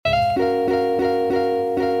Hey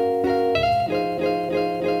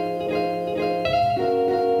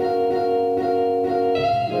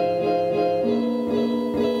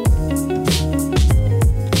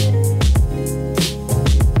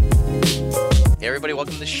everybody,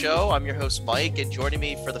 welcome to the show. I'm your host Mike, and joining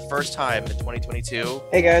me for the first time in 2022.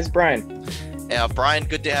 Hey guys, Brian. Brian,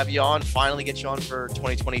 good to have you on. Finally get you on for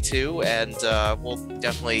 2022, and I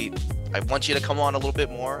want you to come on a little bit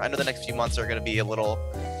more. I know the next few months are going to be a little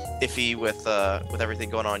iffy with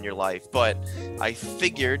everything going on in your life, but I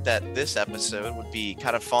figured that this episode would be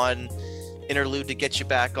kind of fun interlude to get you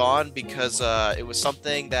back on because it was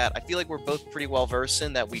something that I feel like we're both pretty well versed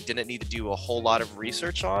in that we didn't need to do a whole lot of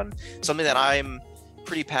research on. Something that I'm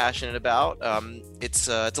pretty passionate about. It's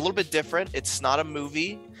a little bit different. It's not a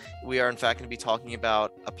movie. We are in fact going to be talking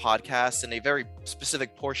about a podcast and a very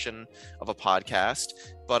specific portion of a podcast.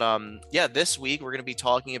 But this week we're going to be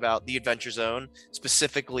talking about The Adventure Zone,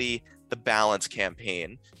 specifically the Balance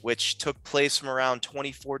campaign, which took place from around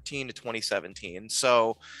 2014 to 2017.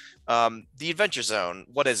 So The Adventure Zone,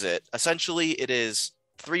 what is it? Essentially, it is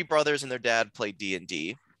three brothers and their dad play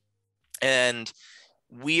D&D. And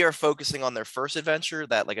we are focusing on their first adventure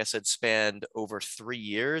that, like I said, spanned over 3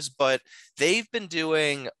 years, but they've been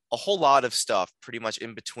doing a whole lot of stuff pretty much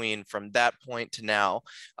in between from that point to now.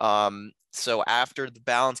 So after the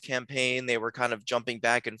Balance campaign, they were kind of jumping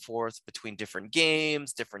back and forth between different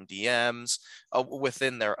games, different DMs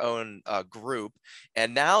within their own group.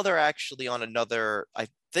 And now they're actually on another, I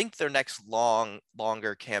think their next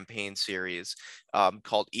longer campaign series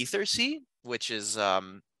called Ethersea, which is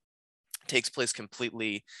takes place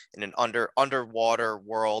completely in an underwater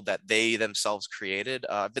world that they themselves created.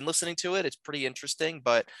 I've been listening to it. It's pretty interesting,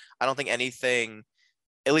 but I don't think anything,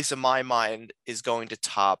 at least in my mind, is going to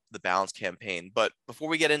top the Balance campaign. But before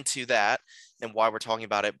we get into that and why we're talking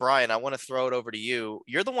about it, Brian, I want to throw it over to you.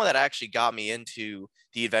 You're the one that actually got me into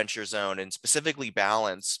the Adventure Zone and specifically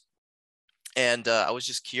Balance. And I was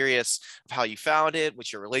just curious of how you found it,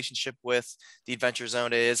 what your relationship with the Adventure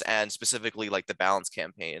Zone is, and specifically like the Balance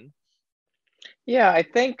campaign. Yeah, I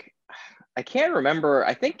can't remember.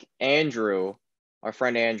 I think Andrew, our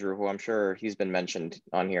friend Andrew, who I'm sure he's been mentioned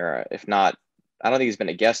on here. If not, I don't think he's been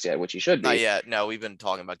a guest yet, which he should be. Not yet. No, we've been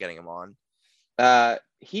talking about getting him on.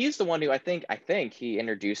 He's the one who I think he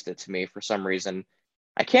introduced it to me for some reason.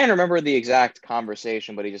 I can't remember the exact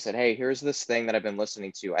conversation, but he just said, "Hey, here's this thing that I've been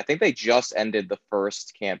listening to." I think they just ended the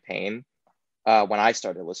first campaign when I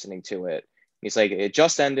started listening to it. He's like, it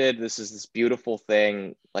just ended. This is this beautiful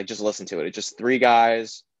thing. Like, just listen to it. It's just three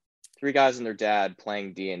guys and their dad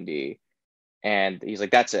playing D&D. And he's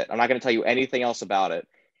like, that's it. I'm not going to tell you anything else about it.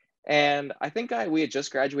 And I think we had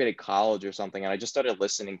just graduated college or something, and I just started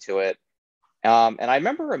listening to it. And I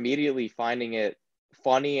remember immediately finding it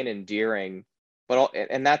funny and endearing.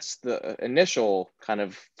 And that's the initial kind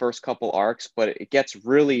of first couple arcs, but it gets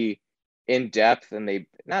really in depth, and they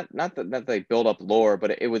not that they build up lore,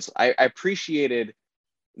 but it was I appreciated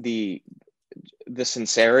the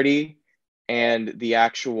sincerity and the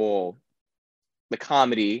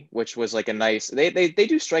comedy, which was like a nice they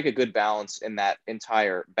do strike a good balance in that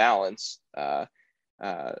entire Balance arc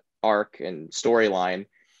and storyline.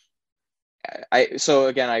 So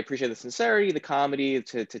again, I appreciate the sincerity, the comedy,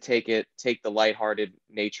 to take the lighthearted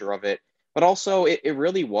nature of it. But also, it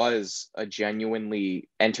really was a genuinely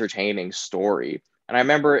entertaining story. And I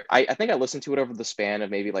remember, I think I listened to it over the span of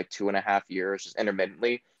maybe like 2.5 years, just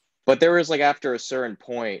intermittently. But there was like, after a certain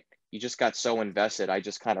point, you just got so invested, I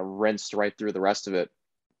just kind of rinsed right through the rest of it.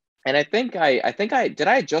 And I think I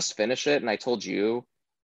just finish it, and I told you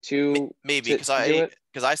to maybe because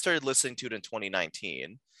I started listening to it in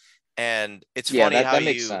 2019. And it's funny that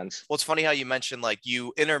makes sense. Well, it's funny how you mentioned like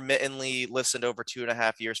you intermittently listened over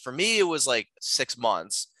 2.5 years. For me, it was like 6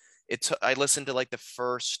 months. I listened to like the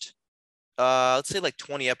first, let's say like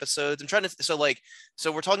 20 episodes.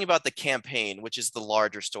 So we're talking about the campaign, which is the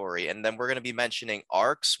larger story. And then we're going to be mentioning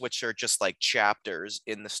arcs, which are just like chapters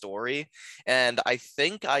in the story. And I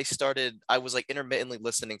think I was like intermittently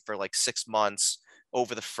listening for like 6 months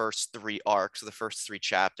over the first 3 arcs, or the first 3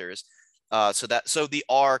 chapters. So the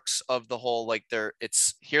arcs of the whole, like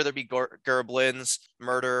it's Here There Be Gerblins,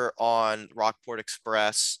 Murder on Rockport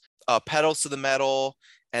Express, Pedals to the Metal,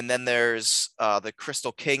 and then there's the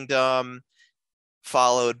Crystal Kingdom,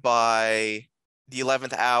 followed by the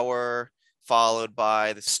 11th Hour, followed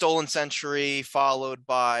by the Stolen Century, followed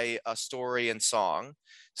by A Story and Song.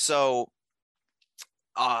 So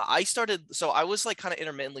I was like kind of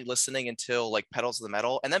intermittently listening until like Pedals of the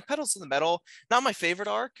Metal, and then Pedals of the Metal, not my favorite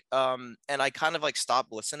arc. And I kind of like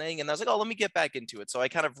stopped listening, and I was like, oh, let me get back into it. So I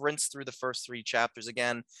kind of rinsed through the first three chapters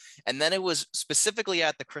again, and then it was specifically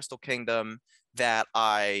at the Crystal Kingdom that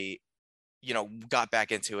I got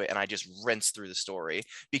back into it and I just rinsed through the story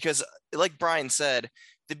because like Brian said,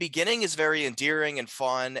 the beginning is very endearing and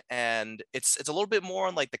fun, and it's a little bit more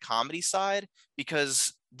on like the comedy side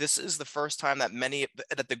because this is the first time that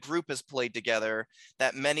that the group has played together,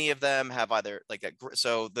 that many of them have either like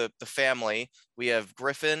so the family, we have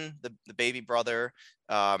Griffin, the baby brother,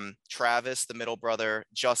 Travis, the middle brother,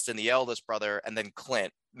 Justin, the eldest brother, and then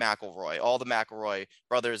Clint McElroy, all the McElroy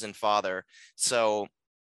brothers and father. So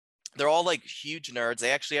they're all like huge nerds.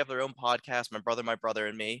 They actually have their own podcast, My Brother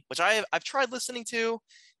and Me, which I've tried listening to,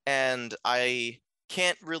 and I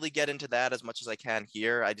can't really get into that as much as I can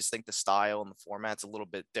here. I just think the style and the format's a little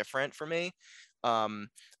bit different for me. Um,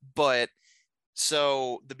 but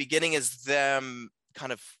so the beginning is them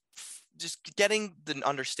kind of just getting to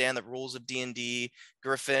understand the rules of D&D.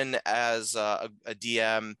 Griffin as a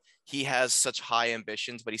DM, he has such high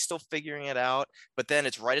ambitions, but he's still figuring it out. But then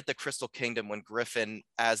it's right at the Crystal Kingdom when Griffin,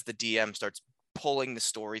 as the DM, starts pulling the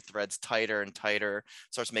story threads tighter and tighter,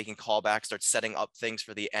 starts making callbacks, starts setting up things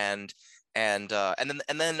for the end. And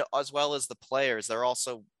then as well as the players, they're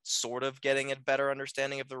also sort of getting a better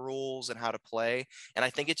understanding of the rules and how to play. And I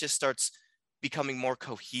think it just starts becoming more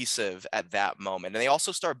cohesive at that moment, and they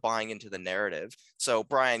also start buying into the narrative. So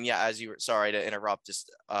Brian, yeah, as you were, sorry to interrupt,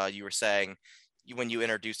 just you were saying when you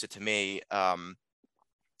introduced it to me,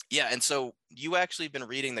 yeah, and so you actually been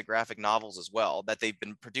reading the graphic novels as well that they've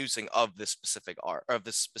been producing of this specific art, of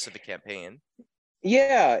this specific campaign.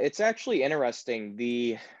 Yeah, it's actually interesting.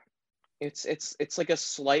 It's like a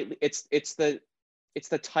slightly it's the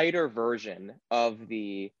tighter version of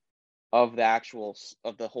the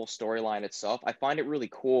whole storyline itself. I find it really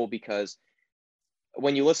cool because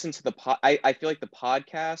when you listen to I feel like the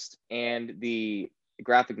podcast and the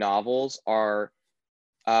graphic novels are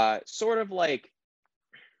sort of like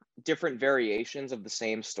different variations of the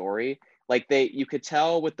same story. Like you could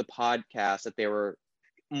tell with the podcast that they were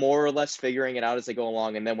more or less figuring it out as they go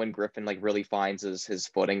along, and then when Griffin like really finds his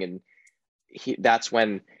footing, and that's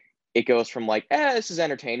when it goes from like, this is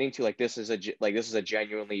entertaining to like this is a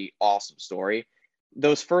genuinely awesome story.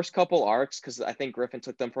 Those first couple arcs, because I think Griffin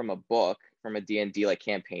took them from a D&D like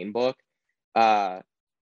campaign book. uh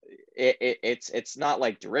it's not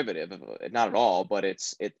like derivative, not at all, but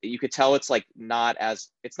you could tell it's like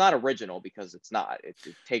it's not original because it's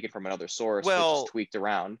taken from another source but just Well, tweaked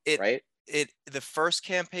around, it right? the first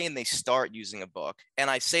campaign they start using a book, and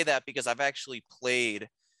I say that because I've actually played.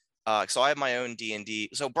 So I have my own D&D.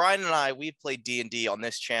 So Brian and I, we've played D&D on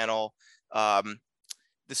this channel. Um,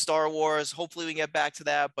 the Star Wars, hopefully we can get back to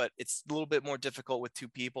that, but it's a little bit more difficult with two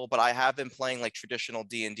people. But I have been playing like traditional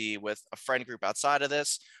D&D with a friend group outside of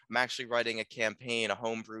this. I'm actually writing a campaign, a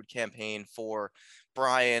homebrewed campaign for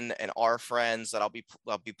Brian and our friends that I'll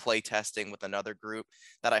be play testing with another group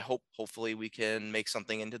that I hopefully we can make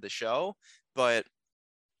something into the show. But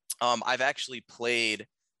I've actually played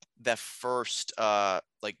the first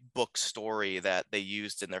like book story that they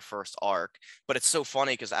used in their first arc. But it's so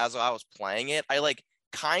funny because as I was playing it, I like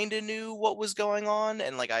kind of knew what was going on,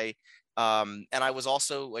 and like and I was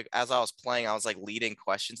also like, as I was playing, I was like leading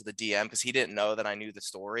questions to the DM because he didn't know that I knew the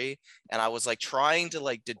story, and I was like trying to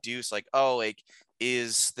like deduce like, oh, like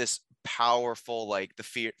is this powerful like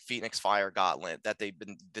the Phoenix Fire Gauntlet that they've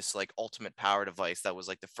been this like ultimate power device that was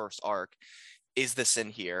like the first arc, is this in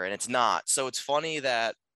here? And it's not. So it's funny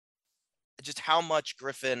that just how much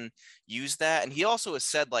Griffin used that. And he also has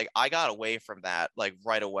said, like, I got away from that like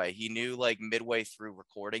right away. He knew like midway through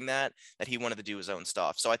recording that he wanted to do his own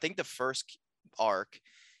stuff. So I think the first arc,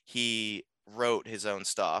 he wrote his own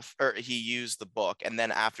stuff, or he used the book. And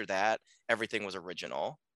then after that, everything was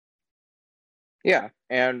original. Yeah,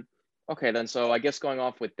 and okay then, so I guess going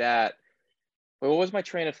off with that, what was my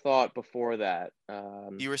train of thought before that?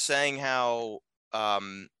 You were saying how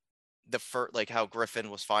um the first, like how Griffin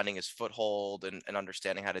was finding his foothold and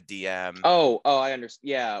understanding how to DM Oh, I understand.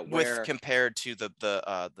 Yeah, with compared to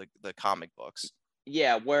the comic books.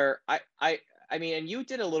 where I mean, and you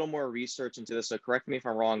did a little more research into this, so correct me if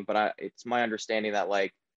I'm wrong, but it's my understanding that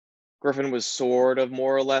like Griffin was sort of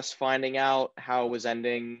more or less finding out how it was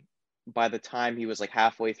ending by the time he was like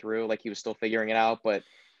halfway through, like he was still figuring it out, but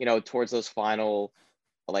towards those final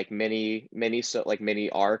like mini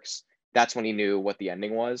arcs, that's when he knew what the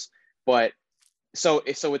ending was. But so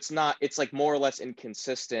it's like more or less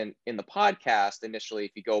inconsistent in the podcast initially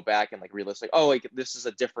if you go back and like realize like, oh, like this is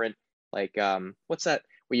a different like what's that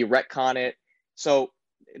where you retcon it. So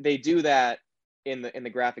they do that in the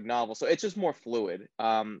graphic novel, so it's just more fluid.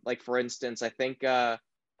 Like for instance, I think I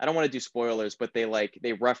don't want to do spoilers, but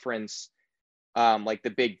they reference like the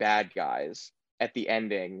big bad guys at the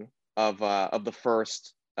ending of the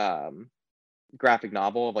first graphic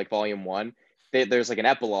novel of like volume one. There's like an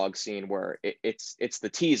epilogue scene where it's the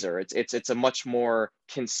teaser. It's a much more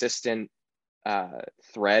consistent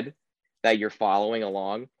thread that you're following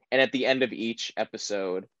along. And at the end of each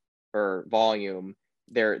episode or volume,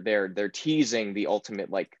 they're teasing the ultimate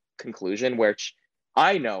like conclusion, which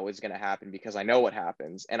I know is going to happen because I know what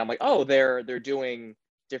happens. And I'm like, oh, they're doing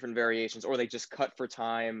different variations, or they just cut for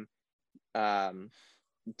time um,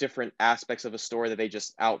 different aspects of a story that they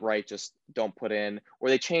just outright just don't put in, or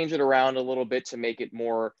they change it around a little bit to make it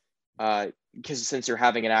more because since you're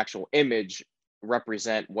having an actual image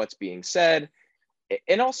represent what's being said.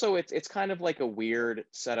 And also it's kind of like a weird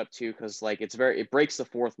setup too, because like it breaks the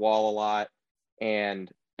fourth wall a lot, and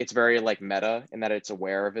it's very like meta in that it's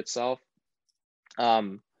aware of itself.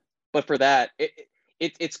 But for that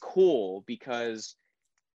it's cool because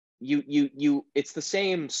you it's the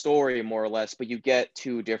same story more or less, but you get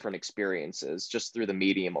two different experiences just through the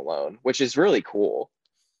medium alone, which is really cool.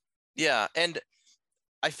 Yeah, and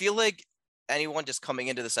I feel like anyone just coming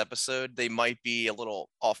into this episode, they might be a little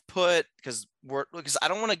off put because I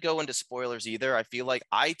don't want to go into spoilers either. I feel like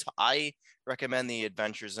I recommend the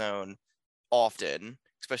Adventure Zone often,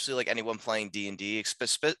 especially like anyone playing D&D,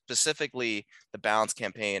 specifically the balance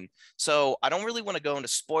campaign. So I don't really want to go into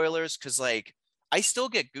spoilers because like I still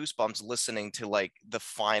get goosebumps listening to like the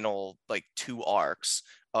final like two arcs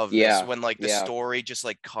of this Yeah, when like the yeah, story just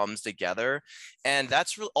like comes together. And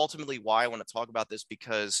that's ultimately why I want to talk about this,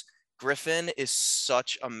 because Griffin is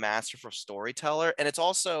such a masterful storyteller. And it's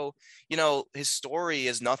also, his story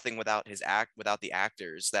is nothing without without the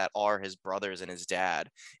actors that are his brothers and his dad,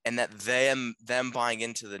 and that them buying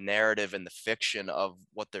into the narrative and the fiction of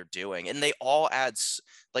what they're doing. And they all add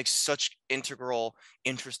like such integral,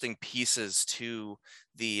 interesting pieces to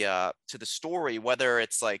the story, whether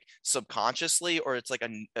it's like subconsciously or it's like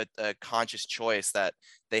a conscious choice that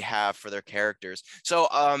they have for their characters. So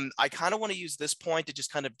I kind of want to use this point to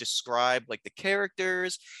just kind of describe like the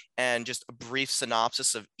characters and just a brief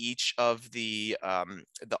synopsis of each of the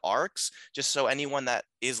arcs, just so anyone that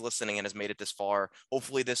is listening and has made it this far,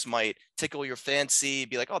 hopefully this might tickle your fancy,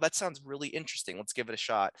 be like, oh, that sounds really interesting, let's give it a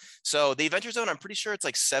shot. So the Adventure Zone, I'm pretty sure it's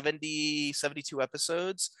like 72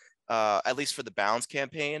 episodes, at least for the Bounds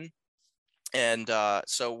campaign. And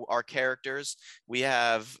so our characters, we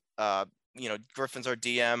have Griffin's our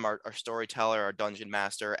DM, our storyteller, our dungeon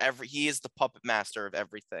master. He is the puppet master of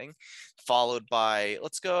everything. Followed by,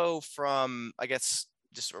 let's go from, I guess,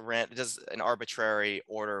 just an arbitrary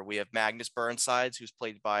order. We have Magnus Burnsides, who's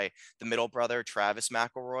played by the middle brother, Travis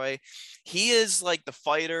McElroy. He is like the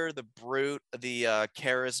fighter, the brute, the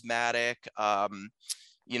charismatic, the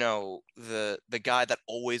guy that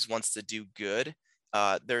always wants to do good.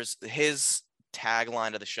 There's his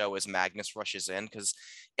tagline of the show is Magnus rushes in,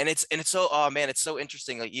 and it's so, oh man, it's so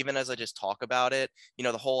interesting. Like even as I just talk about it,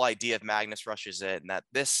 the whole idea of Magnus rushes in, that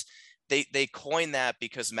they coined that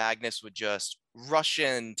because Magnus would just rush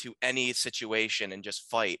into any situation and just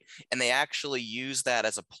fight, and they actually use that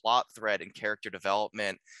as a plot thread and character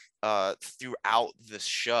development throughout the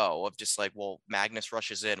show, of just like, well, Magnus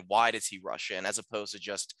rushes in, why does he rush in, as opposed to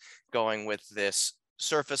just going with this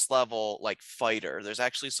surface level like fighter. There's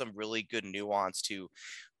actually some really good nuance to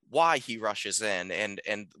why he rushes in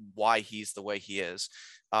and why he's the way he is.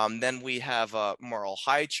 Then we have Merle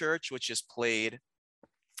Highchurch, which is played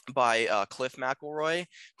by Cliff McElroy,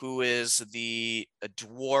 who is the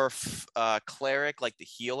dwarf cleric, like the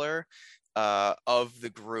healer of the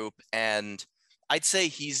group. And I'd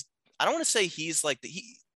say I don't want to say he's like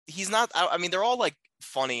he's not, I mean, they're all like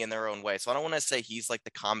funny in their own way, so I don't want to say he's like the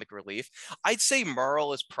comic relief. I'd say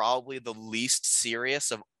Merle is probably the least serious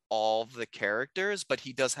of all the characters, but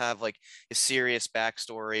he does have like his serious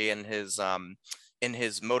backstory and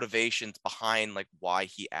his motivations behind like why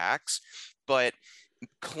he acts. But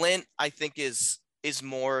Clint, I think, is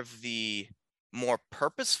more of the more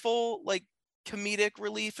purposeful, like comedic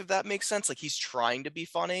relief, if that makes sense. Like he's trying to be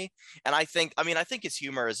funny, and I think his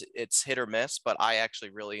humor it's hit or miss, but I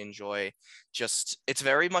actually really enjoy, just it's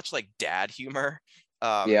very much like dad humor.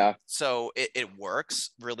 yeah. So it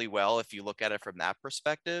works really well if you look at it from that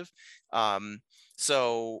perspective.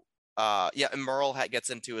 So yeah, and Merle gets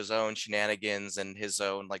into his own shenanigans and his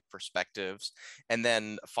own like perspectives. And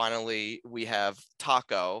then finally we have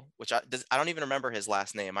Taco, which I don't even remember his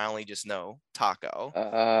last name, I only just know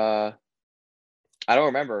Taco. I don't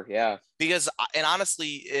remember. Yeah. Because, and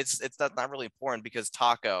honestly, it's not really important, because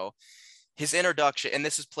Taco, his introduction, and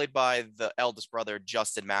this is played by the eldest brother,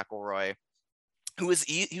 Justin McElroy, who's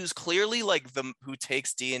clearly like the who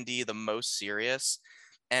takes D&D the most serious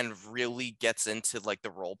and really gets into like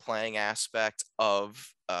the role playing aspect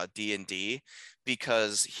of D&D,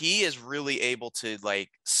 because he is really able to like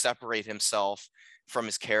separate himself from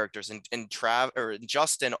his characters, and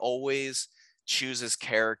Justin always chooses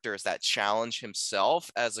characters that challenge himself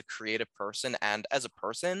as a creative person and as a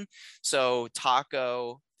person. So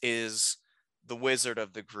Taco is the wizard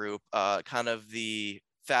of the group, kind of the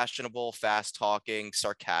fashionable, fast talking,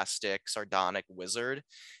 sarcastic, sardonic wizard,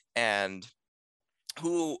 and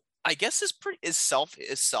who I guess is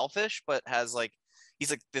selfish, but has like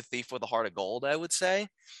he's like the thief with a heart of gold, I would say.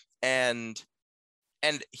 And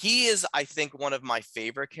he is, I think, one of my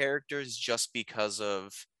favorite characters just because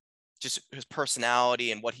of just his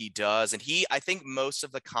personality and what he does. And I think most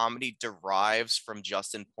of the comedy derives from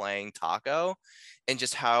Justin playing Taco and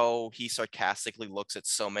just how he sarcastically looks at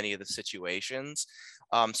so many of the situations.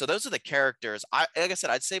 So those are the characters. Like I said,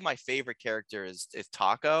 I'd say my favorite character is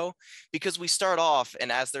Taco, because we start off,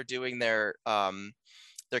 and as they're doing their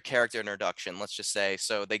character introduction, let's just say,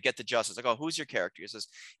 so they get to Justin, like, oh, who's your character? He says,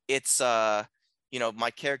 it's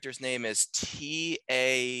my character's name is Takko.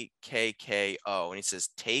 And he says,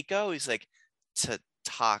 Taco? He's like,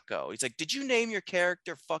 Taco. He's like, did you name your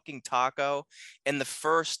character fucking Taco? And the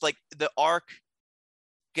first, like, the arc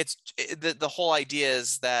gets, the whole idea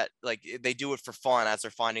is that, like, they do it for fun as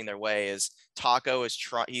they're finding their way, is Taco is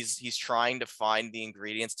he's trying to find the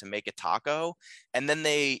ingredients to make a taco. And then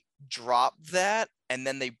they drop that, and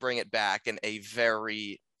then they bring it back in a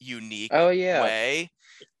very unique Oh yeah. way.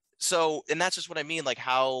 So, and that's just what I mean, like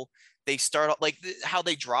how they start, like how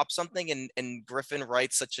they drop something, and Griffin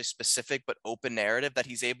writes such a specific but open narrative that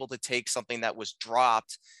he's able to take something that was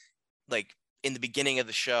dropped like in the beginning of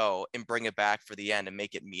the show and bring it back for the end and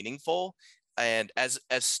make it meaningful. And as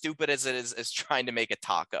stupid as it is as trying to make a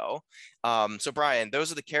taco. So Brian,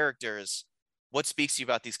 those are the characters. What speaks to you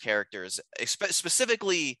about these characters,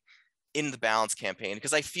 specifically in the Balance campaign?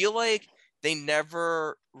 Because I feel like they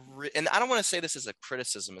never and I don't want to say this as a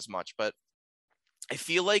criticism as much, but I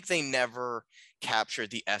feel like they never captured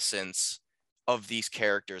the essence of these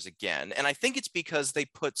characters again. And I think it's because they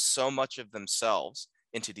put so much of themselves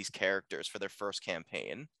into these characters for their first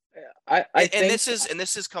campaign. I And think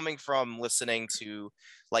this is coming from listening to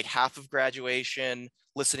like half of Graduation,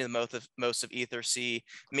 listening to most of Ethersea,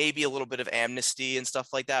 maybe a little bit of Amnesty and stuff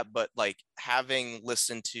like that. But like having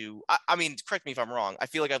listened to, I mean, correct me if I'm wrong, I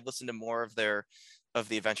feel like I've listened to more of the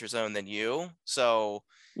Adventure Zone than you. So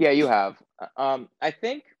yeah, you have. I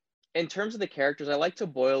think in terms of the characters, I like to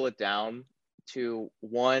boil it down to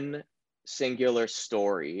one singular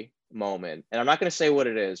story moment. And I'm not going to say what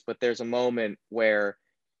it is, but there's a moment where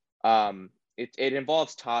it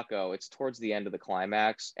involves Taco. It's towards the end of the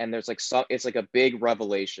climax, and there's like it's like a big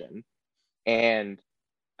revelation. And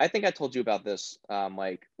I think I told you about this,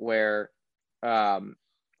 like where um,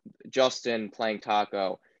 Justin playing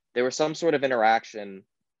Taco, there was some sort of interaction,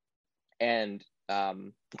 and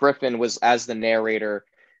Griffin was, as the narrator,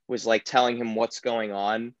 was like telling him what's going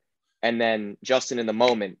on, and then Justin in the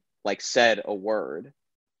moment like said a word,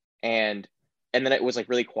 and then it was like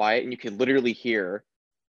really quiet, and you could literally hear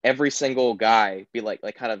every single guy be like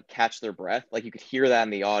kind of catch their breath, like you could hear that in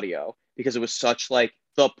the audio, because it was such like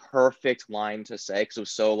the perfect line to say, because it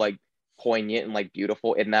was so like poignant and like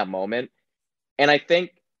beautiful in that moment. And I think,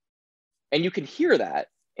 and you can hear that,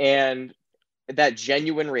 and that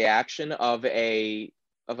genuine reaction of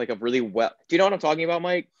like a really well, do you know what I'm talking about,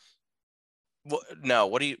 Mike? no,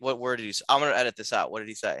 what word did he say? I'm gonna edit this out. What did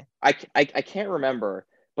he say? I can't remember,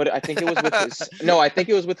 but I think it was with his no, I think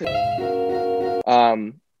it was with his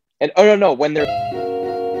and oh no, when they're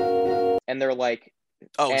like,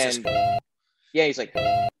 Oh, and yeah, he's like,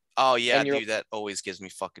 oh yeah, and you're dude, that always gives me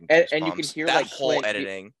fucking and you can goosebumps. hear That like whole Clint,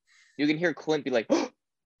 editing. you can hear Clint be like,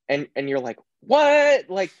 and you're like, what?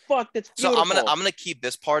 Like, fuck, that's So beautiful. I'm gonna keep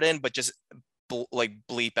this part in, but just like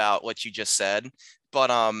bleep out what you just said. But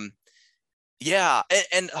yeah,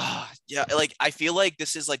 yeah, like I feel like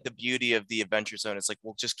this is like the beauty of the Adventure Zone. It's like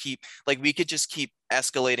we'll just keep, like we could just keep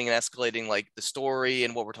escalating and escalating like the story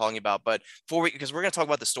and what we're talking about. But because we're gonna talk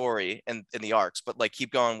about the story and the arcs, but like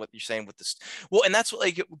keep going what you're saying with this. Well, and that's what,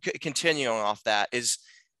 like continuing off that is,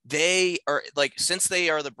 they are like, since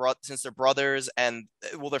they're brothers, and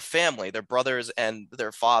well, they're family, they're brothers and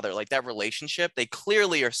their father, like that relationship, they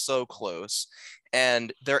clearly are so close,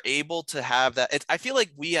 and they're able to have that. I feel like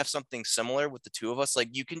we have something similar with the two of us. Like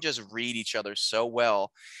you can just read each other so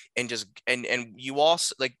well, and just and you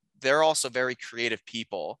also like they're also very creative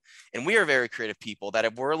people, and we are very creative people, that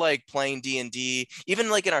if we're like playing D&D, even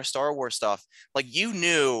like in our Star Wars stuff, like you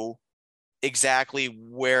knew exactly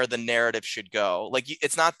where the narrative should go. Like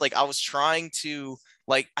it's not like I was trying to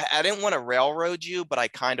like I didn't want to railroad you, but I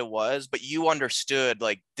kind of was. But you understood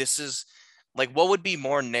like this is like what would be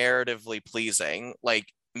more narratively pleasing,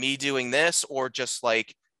 like me doing this or just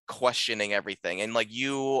like questioning everything, and like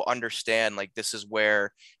you understand like this is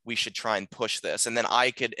where we should try and push this, and then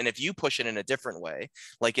I could, and if you push it in a different way,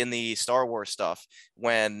 like in the Star Wars stuff,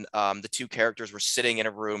 when the two characters were sitting in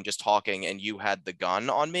a room just talking and you had the gun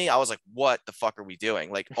on me, I was like, what the fuck are we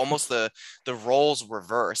doing? Like almost the roles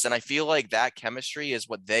reverse, and I feel like that chemistry is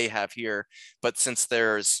what they have here, but since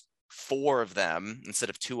there's four of them instead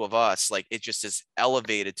of two of us, like it just is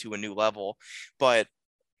elevated to a new level. But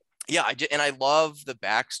yeah, and I love the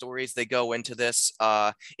backstories they go into this,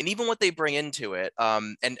 and even what they bring into it,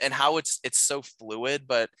 and how it's so fluid,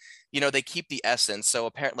 but you know they keep the essence. So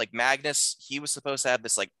apparently, like Magnus, he was supposed to have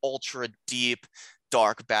this like ultra deep,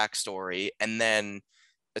 dark backstory, and then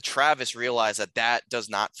Travis realized that that does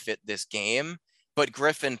not fit this game. But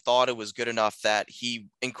Griffin thought it was good enough that he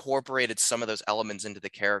incorporated some of those elements into the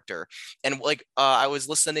character. And like I was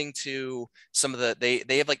listening to some of they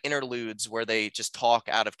have like interludes where they just talk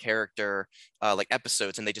out of character, like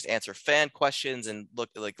episodes, and they just answer fan questions and look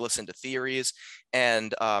like listen to theories.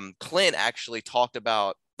 And Clint actually talked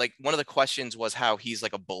about like one of the questions was how he's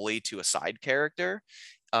like a bully to a side character.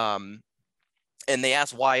 Um, and they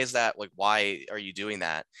asked, why is that? Like, why are you doing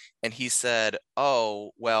that? And he said,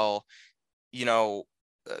 oh, well, you know,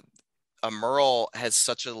 uh, Merle has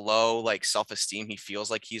such a low like self-esteem. He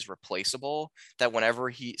feels like he's replaceable, that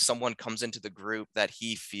whenever someone comes into the group that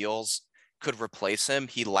he feels could replace him,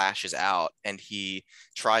 he lashes out and he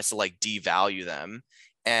tries to like devalue them.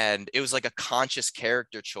 And it was like a conscious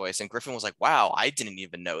character choice. And Griffin was like, wow, I didn't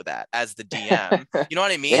even know that as the DM. You know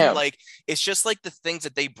what I mean? Damn. Like, it's just like the things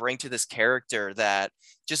that they bring to this character that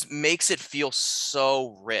just makes it feel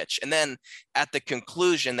so rich. And then at the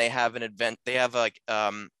conclusion, they have an event, they have like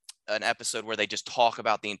an episode where they just talk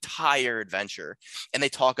about the entire adventure, and they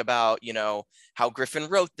talk about, you know, how Griffin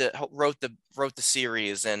wrote the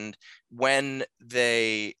series, and when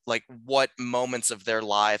they like what moments of their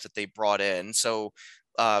life that they brought in. So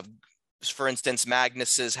uh for instance,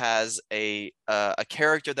 Magnus's has a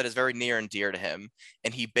character that is very near and dear to him,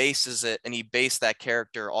 and he based that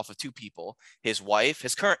character off of two people: his wife,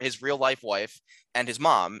 his real life wife, and his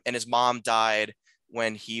mom. And his mom died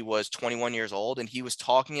when he was 21 years old, and he was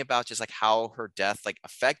talking about just like how her death like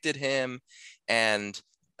affected him, and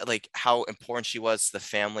like how important she was to the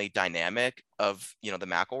family dynamic of, you know, the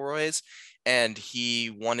McElroys. And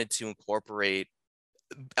he wanted to incorporate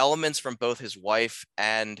elements from both his wife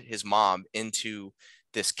and his mom into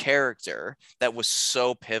this character that was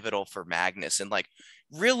so pivotal for Magnus, and like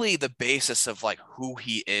really the basis of like who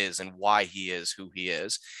he is and why he is who he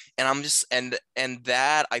is. And I'm just and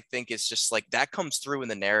that I think is just like that comes through in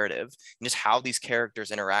the narrative, and just how these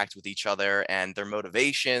characters interact with each other and their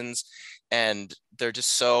motivations, and they're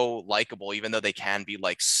just so likable even though they can be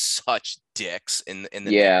like such dicks in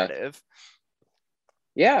the Yeah. narrative.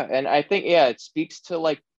 Yeah, and I think yeah, it speaks to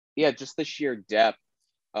like yeah, just the sheer depth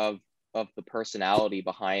of the personality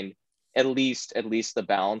behind at least the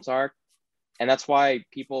balance arc. And that's why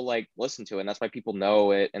people like listen to it, and that's why people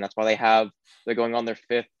know it, and that's why they're going on their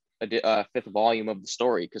fifth volume of the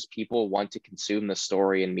story, because people want to consume the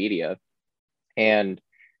story in media. And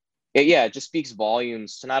yeah, it just speaks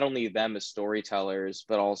volumes to not only them as storytellers,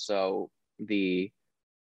 but also the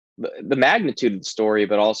the magnitude of the story,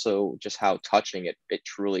 but also just how touching it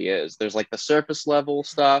truly is. There's like the surface level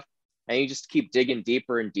stuff, and you just keep digging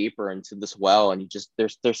deeper and deeper into this well, and you just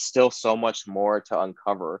there's still so much more to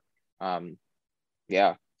uncover. Um,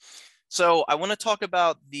 yeah, So I want to talk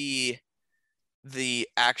about the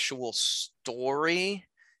actual story,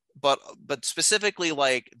 but specifically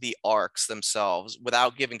like the arcs themselves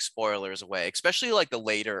without giving spoilers away, especially like the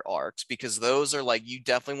later arcs, because those are like you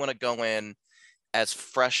definitely want to go in as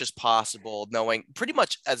fresh as possible, knowing pretty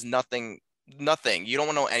much as nothing. You don't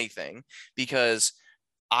want to know anything, because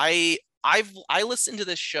I listen to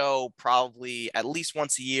this show probably at least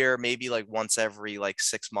once a year, maybe like once every like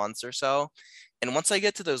 6 months or so. And once I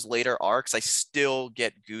get to those later arcs, I still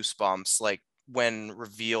get goosebumps like when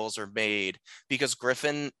reveals are made, because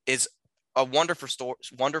Griffin is a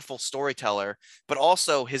wonderful storyteller, but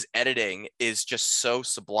also his editing is just so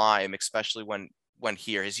sublime, especially when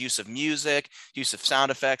here his use of music, use of sound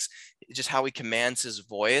effects, just how he commands his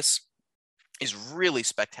voice is really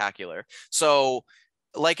spectacular. So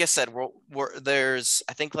like I said, there's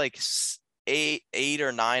I think like eight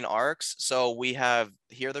or nine arcs. So we have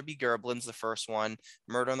Here There Be Gerblins, the first one,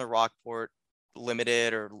 Murder on the Rockport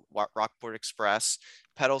Limited or Rockport Express,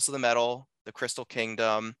 Petals of the Metal, The Crystal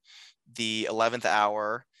Kingdom, The 11th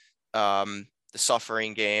Hour, The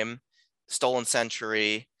Suffering Game, Stolen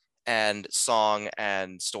Century, and Song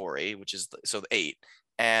and Story, which is so eight.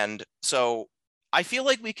 And so I feel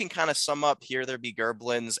like we can kind of sum up Here There Be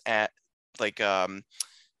Gerblins at like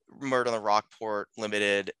Murder on the Rockport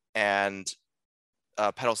Limited and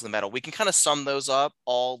Petals of the Metal. We can kind of sum those up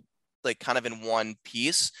all like kind of in one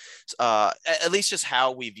piece, at least just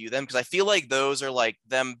how we view them, because I feel like those are like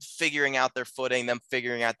them figuring out their footing, them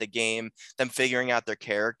figuring out the game, them figuring out their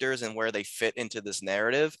characters and where they fit into this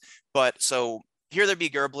narrative. But so Here There Be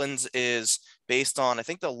Gerblins is based on, I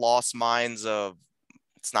think, the lost minds of,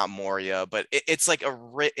 it's not Moria, but it's like a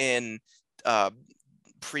written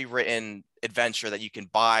pre-written adventure that you can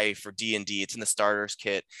buy for D&D. It's in the starters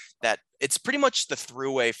kit. That it's pretty much the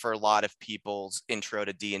throughway for a lot of people's intro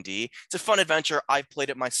to D&D. It's a fun adventure. I've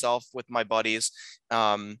played it myself with my buddies,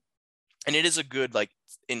 and it is a good like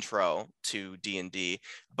intro to D&D.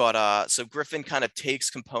 But so Griffin kind of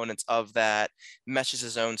takes components of that, meshes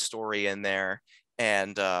his own story in there,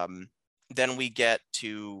 and then we get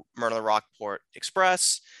to Murder on the Rockport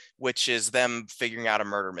Express, which is them figuring out a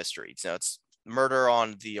murder mystery. So it's murder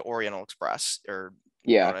on the Oriental Express, or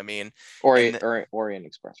you know what I mean? Orient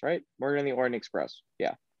Express, right? Murder on the Orient Express.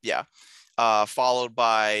 Yeah. Yeah. Followed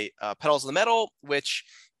by Petals of the Metal, which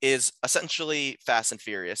is essentially Fast and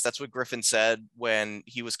Furious. That's what Griffin said when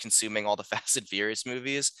he was consuming all the Fast and Furious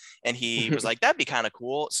movies. And he was like, that'd be kind of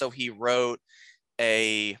cool. So he wrote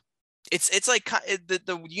it's like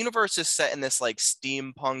the universe is set in this like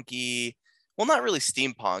steampunky, well, not really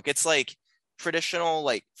steampunk. It's like traditional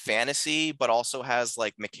like fantasy, but also has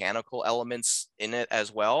like mechanical elements in it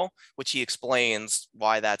as well, which he explains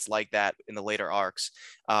why that's like that in the later arcs.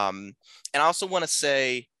 And I also want to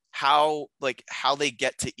say how they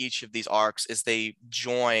get to each of these arcs is they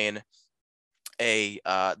join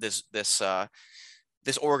this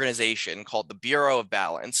organization called the Bureau of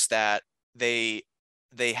Balance that they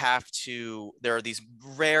have to, there are these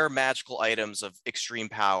rare magical items of extreme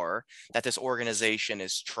power that this organization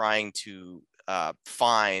is trying to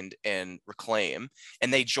find and reclaim,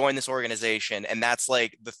 and they join this organization, and that's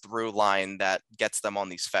like the through line that gets them on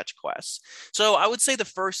these fetch quests. So I would say the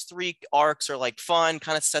first three arcs are like fun,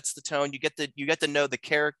 kind of sets the tone. You get to know the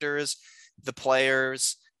characters, the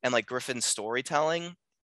players, and like Griffin's storytelling.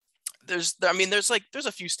 There's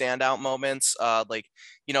a few standout moments, like,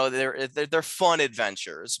 you know, they're fun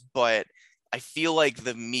adventures, but I feel like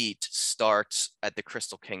the meat starts at the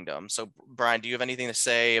Crystal Kingdom. So Brian, do you have anything to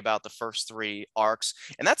say about the first three arcs?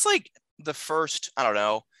 And that's like the first, I don't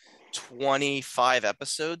know, 25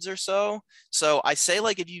 episodes or so. So I say,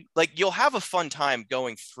 like, if you like, you'll have a fun time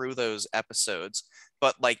going through those episodes,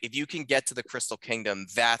 but like if you can get to the Crystal Kingdom,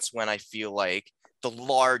 that's when I feel like the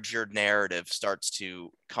larger narrative starts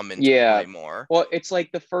to come into play more. Well, it's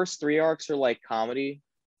like the first three arcs are like comedy.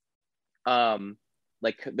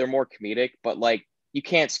 Like they're more comedic, but like you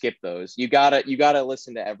can't skip those. You gotta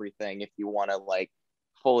listen to everything if you want to like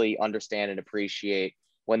fully understand and appreciate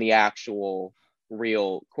when the actual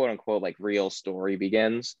real, quote unquote, like real story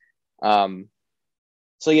begins. So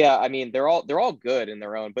yeah, I mean they're all good in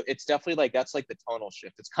their own, but it's definitely like that's like the tonal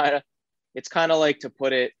shift. It's kind of like, to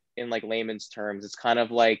put it in like layman's terms, it's kind of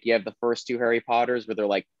like you have the first two Harry Potters where they're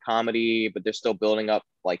like comedy, but they're still building up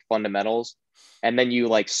like fundamentals. And then you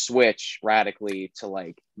like switch radically to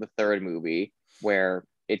like the third movie where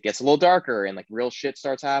it gets a little darker and like real shit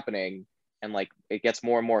starts happening and like it gets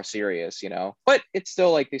more and more serious, you know, but it's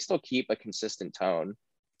still like they still keep a consistent tone.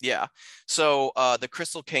 Yeah. So the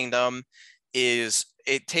Crystal Kingdom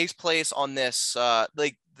it takes place on this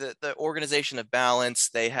like the Organization of Balance.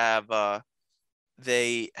 They have or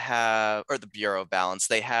the Bureau of Balance,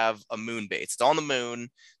 they have a moon base. It's on the moon.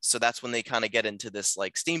 So that's when they kind of get into this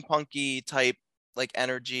like steampunky type like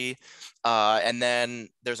energy. And then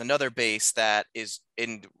there's another base that is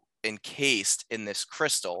encased in this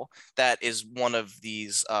crystal that is one of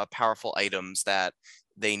these powerful items that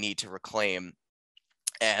they need to reclaim.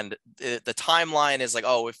 And the timeline is like,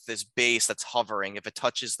 oh, if this base that's hovering, if it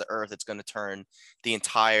touches the earth, it's going to turn the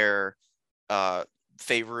entire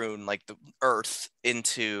Faerun, like the earth,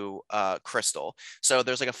 into crystal. So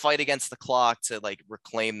there's like a fight against the clock to like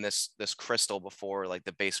reclaim this crystal before like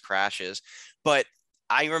the base crashes. But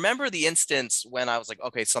I remember the instance when I was like,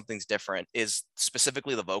 okay, something's different, is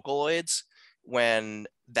specifically the Vocaloids, when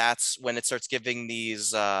it starts giving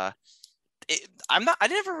these I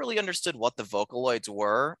never really understood what the Vocaloids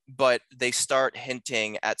were, but they start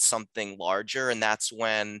hinting at something larger, and that's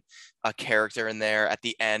when a character in there at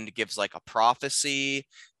the end gives like a prophecy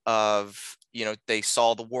of, they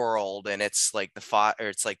saw the world, and it's like the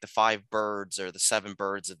five birds or the seven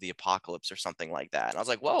birds of the apocalypse or something like that. And I was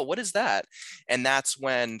like, whoa, what is that? And that's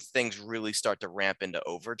when things really start to ramp into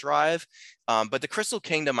overdrive. But the Crystal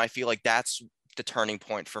Kingdom, I feel like that's the turning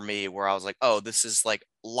point for me, where I was like, oh, this is like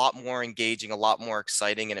a lot more engaging, a lot more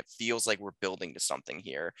exciting, and it feels like we're building to something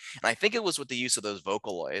here. And I think it was with the use of those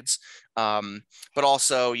Vocaloids. But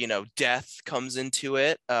also, Death comes into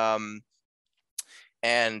it.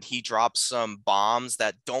 And he drops some bombs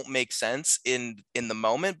that don't make sense in the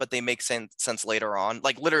moment, but they make sense later on.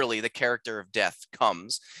 Like literally, the character of Death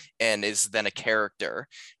comes and is then a character,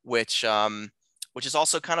 which is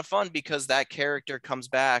also kind of fun because that character comes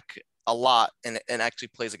back a lot and actually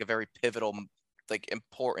plays like a very pivotal, like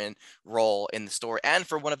important role in the story and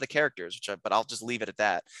for one of the characters. But I'll just leave it at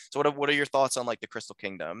that. So what are your thoughts on like the Crystal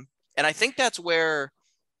Kingdom? And I think that's where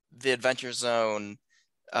the Adventure Zone,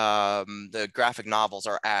 the graphic novels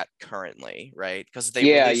are at currently, right? Because they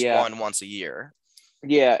Yeah, release yeah, one once a year.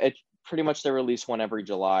 yeah. It's pretty much they release one every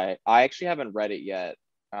July. I actually haven't read it yet,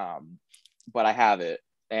 but I have it,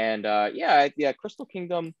 and yeah. Crystal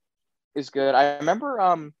Kingdom is good. I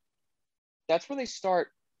remember that's where they start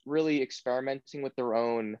really experimenting with their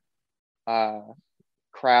own uh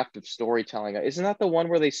craft of storytelling. Isn't that the one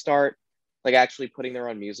where they start like actually putting their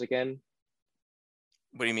own music in?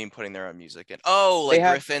 What do you mean putting their own music in? Oh, They like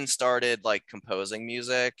have, Griffin started like composing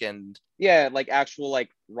music and yeah, like actual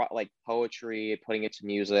like poetry, putting it to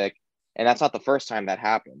music, and that's not the first time that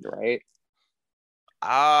happened, right?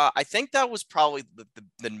 I think that was probably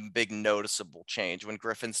the big noticeable change when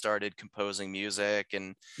Griffin started composing music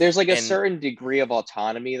There's like a and certain degree of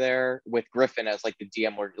autonomy there with Griffin as like the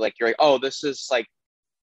DM, where like you're like, oh, this is like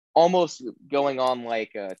almost going on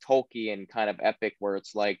like a Tolkien kind of epic, where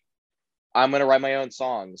it's like I'm gonna write my own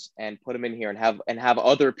songs and put them in here and have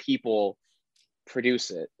other people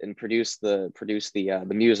produce it and produce the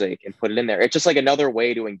music and put it in there. It's just like another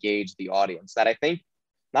way to engage the audience that I think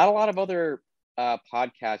not a lot of other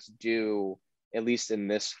podcasts do, at least in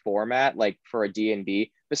this format, like for a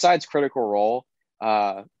D&D. Besides Critical Role,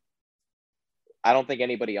 uh, I don't think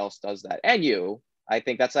anybody else does that. And I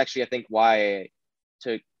think that's actually, I think why,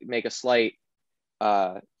 to make a slight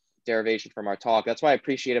uh, derivation from our talk, that's why I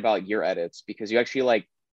appreciate about your edits, because you actually like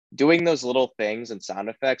doing those little things and sound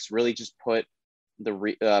effects really just put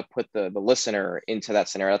the listener into that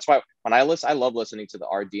scenario. That's why when I love listening to the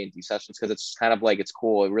RD&D sessions, because it's kind of like it's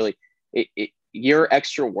cool. It really your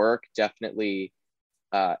extra work definitely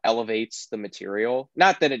elevates the material.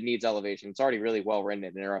 Not that it needs elevation; it's already really well written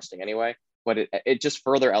and interesting anyway. But it just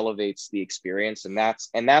further elevates the experience, and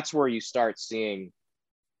that's where you start seeing,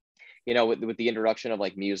 with the introduction of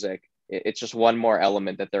like music, it's just one more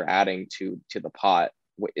element that they're adding to the pot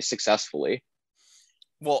successfully.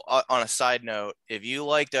 well, on a side note, if you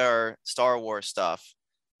liked our Star Wars stuff,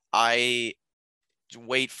 I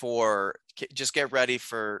wait for just get ready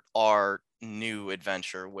for our new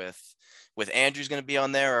adventure with Andrew's going to be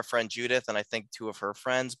on there, our friend Judith, and I think two of her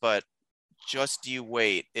friends. But just you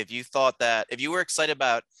wait. If you were excited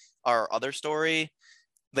about our other story,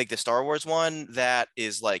 like the Star Wars one, that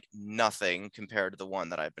is like nothing compared to the one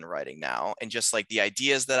that I've been writing now, and just like the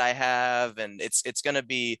ideas that I have, and it's going to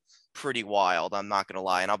be pretty wild. I'm not going to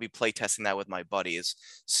lie, and I'll be play testing that with my buddies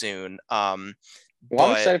soon. Well,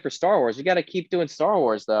 I'm But excited for Star Wars. We got to keep doing Star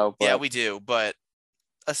Wars though. yeah, But we do. But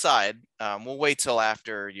aside, we'll wait till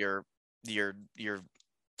after you're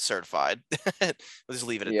certified. We'll just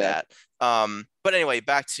leave it at yeah, that. But anyway,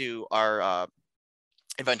 back to our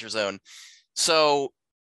Adventure Zone. So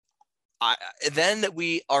I then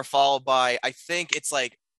we are followed by, I think it's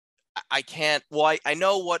like, I can't, well, I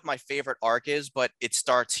know what my favorite arc is, but it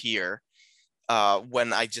starts here.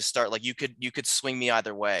 When I just start, like, you could swing me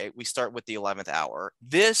either way. We start with the 11th hour.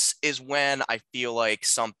 This is when I feel like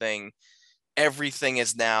everything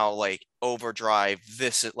is now like overdrive.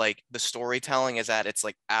 This is like the storytelling is at its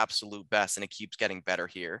like absolute best, and it keeps getting better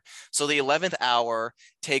here. So the 11th hour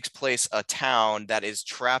takes place a town that is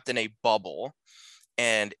trapped in a bubble,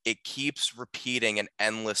 and it keeps repeating an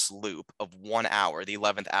endless loop of 1 hour, the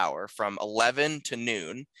 11th hour, from 11 to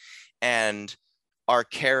noon. And our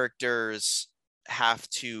characters have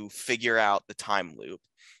to figure out the time loop.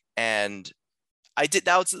 And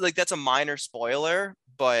that's a minor spoiler,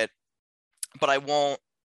 but I won't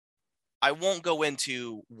go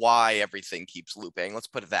into why everything keeps looping. Let's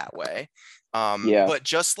put it that way. yeah, But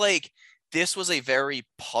just like this was a very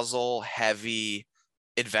puzzle heavy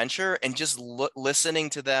adventure, and just listening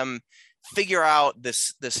to them figure out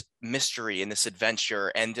this mystery and this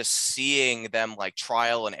adventure, and just seeing them like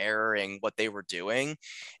trial and erroring what they were doing.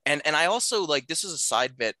 And I also, like, this is a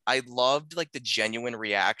side bit, I loved like the genuine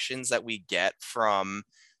reactions that we get from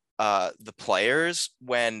the players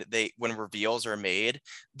when reveals are made.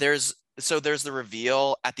 There's the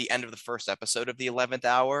reveal at the end of the first episode of the 11th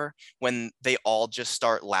hour when they all just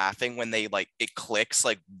start laughing when they like it clicks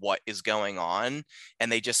like what is going on,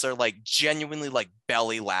 and they just are like genuinely like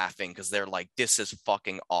belly laughing because they're like, this is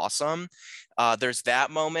fucking awesome. There's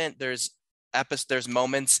that moment. There's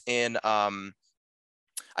moments in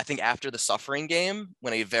I think after the Suffering game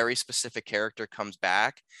when a very specific character comes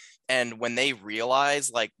back, and when they realize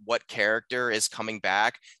like what character is coming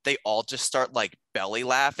back, they all just start like belly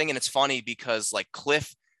laughing. And it's funny because like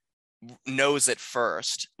Cliff knows it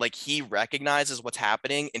first, like he recognizes what's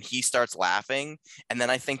happening and he starts laughing, and then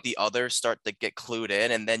I think the others start to get clued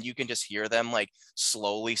in, and then you can just hear them like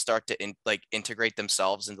slowly start to like integrate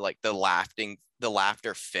themselves into like the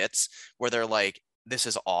laughter fits where they're like, this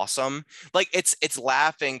is awesome. Like it's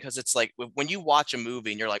laughing because it's like when you watch a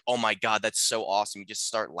movie and you're like, oh my god, that's so awesome, you just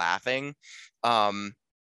start laughing. um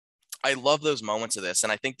I love those moments of this,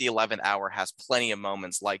 and I think the 11th hour has plenty of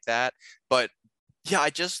moments like that. But yeah,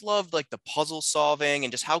 I just loved like the puzzle solving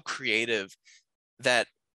and just how creative that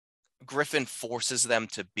Griffin forces them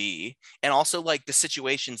to be, and also like the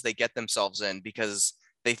situations they get themselves in because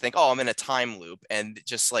they think, oh, I'm in a time loop, and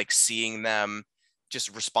just like seeing them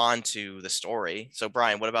just respond to the story. So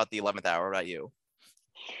Brian, what about the 11th hour? What about you?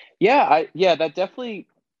 Yeah, that definitely,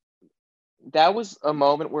 that was a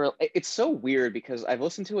moment where it's so weird because I've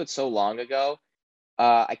listened to it so long ago.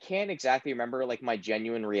 I can't exactly remember like my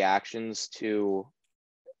genuine reactions to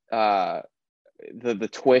uh the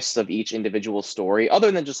twists of each individual story, other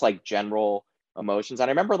than just like general emotions. And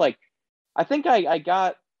I remember like I think I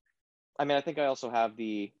got. I mean, I think I also have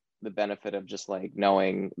the benefit of just like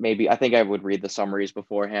knowing. Maybe I think I would read the summaries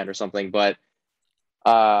beforehand or something. But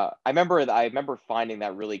I remember finding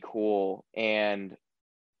that really cool, and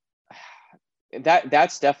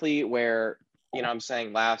that's definitely where, I'm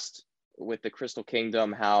saying last with the Crystal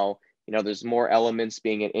Kingdom, how there's more elements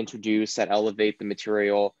being introduced that elevate the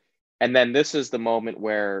material, and then this is the moment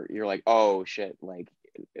where you're like, oh shit, like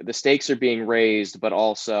the stakes are being raised, but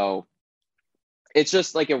also it's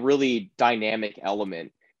just like a really dynamic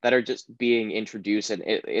element that are just being introduced, and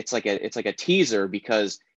it's like a teaser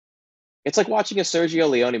because it's like watching a Sergio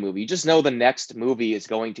Leone movie. You just know the next movie is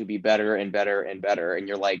going to be better and better and better. And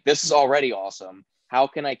you're like, this is already awesome. How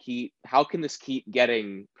can this keep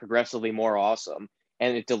getting progressively more awesome?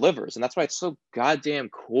 And it delivers. And that's why it's so goddamn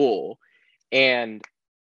cool. And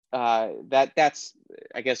that's,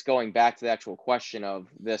 I guess, going back to the actual question of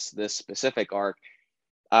this specific arc.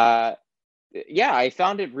 Uh, yeah, I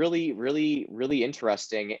found it really, really, really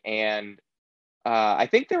interesting. And I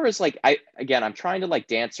think there was like I'm trying to like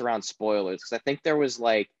dance around spoilers because I think there was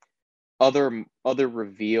like other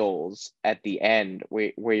reveals at the end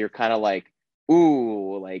where you're kind of like,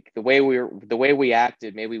 ooh, like the way we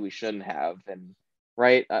acted, maybe we shouldn't have. And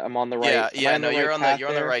right, I'm on the right. Yeah, Am I yeah, on no, the right path you're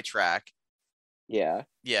on the there? right track. Yeah,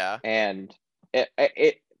 Yeah. and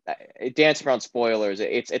it dance around spoilers.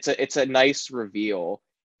 It's a nice reveal,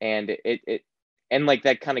 and and like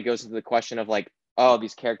that kind of goes into the question of like, oh,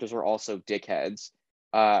 these characters are also dickheads.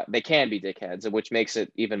 They can be dickheads, which makes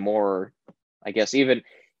it even more, I guess, even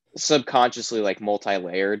subconsciously like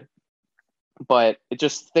multi-layered. But it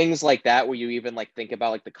just things like that where you even like think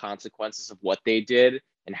about like the consequences of what they did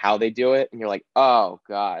and how they do it, and you're like, oh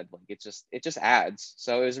god, like it just adds.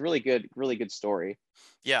 So it was a really good story.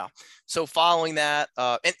 Yeah. So following that,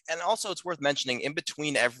 and also it's worth mentioning in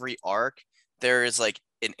between every arc, there is like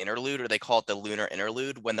an interlude, or they call it the lunar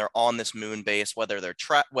interlude, when they're on this moon base, whether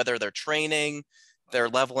they're training, they're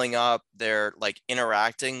leveling up, they're like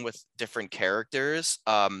interacting with different characters.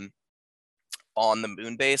 On the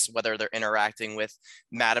moon base, whether they're interacting with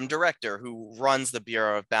Madam Director, who runs the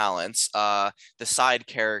Bureau of Balance, the side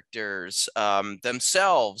characters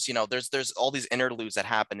themselves. There's all these interludes that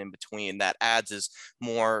happen in between that adds is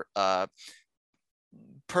more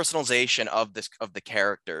personalization of the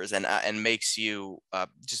characters, and makes you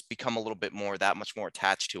just become a little bit more that much more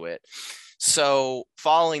attached to it. So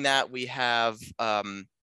following that, we have the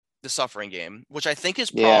Suffering game, which I think is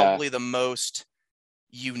Yeah, probably the most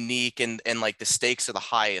unique, and like the stakes are the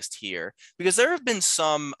highest here, because there have been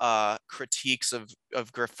some critiques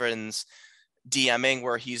of Griffin's DMing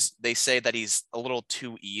where they say that he's a little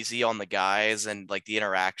too easy on the guys, and like the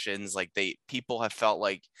interactions, like people have felt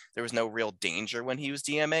like there was no real danger when he was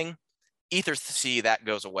DMing. Ether C, that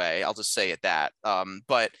goes away. I'll just say it that.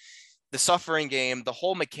 But the Suffering game, the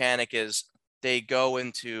whole mechanic is they go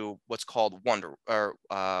into what's called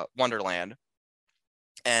Wonderland,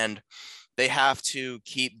 and they have to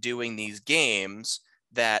keep doing these games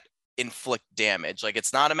that inflict damage. Like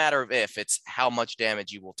it's not a matter of if, it's how much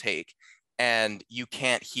damage you will take. And you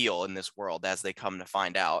can't heal in this world, as they come to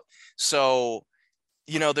find out. So,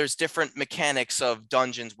 there's different mechanics of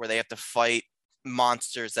dungeons where they have to fight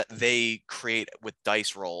monsters that they create with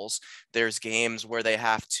dice rolls. There's games where they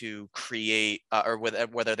have to create, or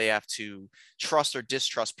whether they have to trust or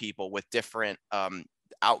distrust people with different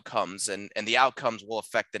outcomes, and the outcomes will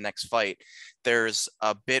affect the next fight. There's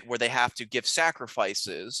a bit where they have to give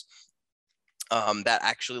sacrifices that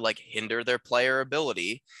actually like hinder their player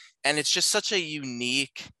ability, and it's just such a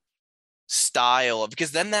unique style of,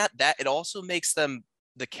 because then that it also makes them,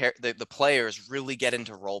 the players really get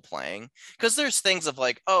into role playing, because there's things of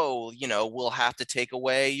like, oh, we'll have to take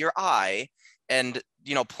away your eye, and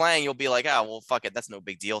playing, you'll be like, oh well, fuck it, that's no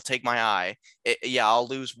big deal, take my eye. Yeah, I'll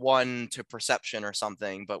lose 1 to perception or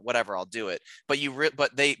something, but whatever, I'll do it. But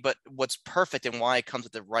what's perfect and why it comes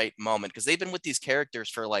at the right moment, because they've been with these characters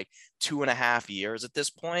for like 2.5 years at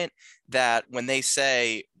this point, that when they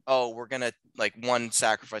say, oh, we're gonna, like, one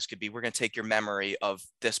sacrifice could be, we're gonna take your memory of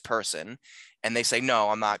this person, and they say, no,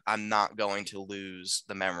 I'm not going to lose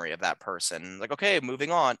the memory of that person, like, okay, moving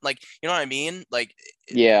on, like, you know what I mean, like,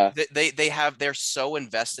 Yeah. they're so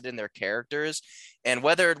invested in their characters, and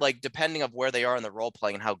whether, like, depending of where they are in the role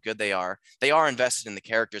playing and how good they are invested in the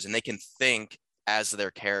characters, and they can think as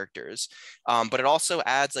their characters. But it also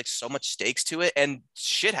adds like so much stakes to it, and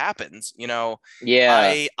shit happens,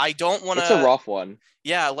 Yeah. I don't want It's a to. rough one.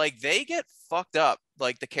 Yeah, like they get fucked up.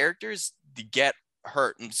 Like the characters get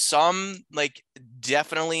hurt, and some like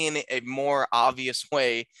definitely in a more obvious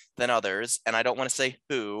way than others. And I don't want to say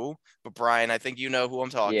who, but Brian, I think you know who I'm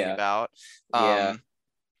talking Yeah. about. Yeah.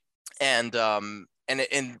 And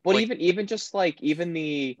But like, even just like even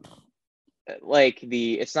the like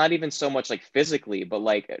the it's not even so much like physically, but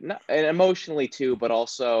like and emotionally too, but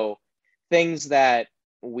also things that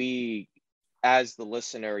we, as the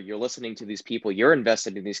listener, you're listening to these people, you're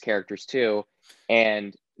invested in these characters too,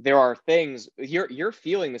 and there are things you're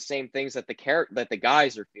feeling the same things that the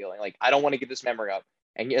guys are feeling. Like, I don't want to give this memory up,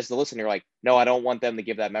 and as the listener, you're like, no, I don't want them to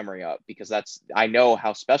give that memory up, because I know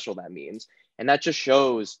how special that means, and that just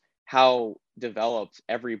shows how developed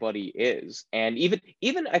everybody is. And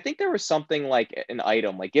even I think there was something like an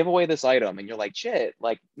item, like, give away this item, and you're like, shit,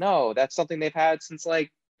 like, no, that's something they've had since,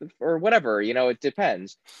 like, or whatever, it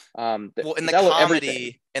depends. well, in the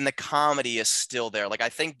Everything. comedy is still there. Like I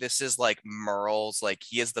think this is like Merle's, like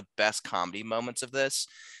he has the best comedy moments of this.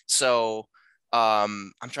 So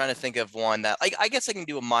I'm trying to think of one that, like, I guess I can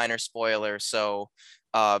do a minor spoiler. So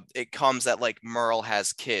it comes that like Merle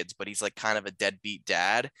has kids, but he's like kind of a deadbeat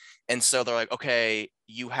dad. And so they're like, okay,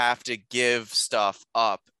 you have to give stuff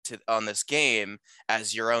up to on this game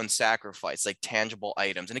as your own sacrifice, like tangible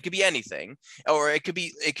items. And it could be anything, or it could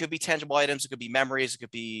be tangible items, it could be memories, it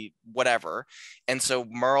could be whatever. And so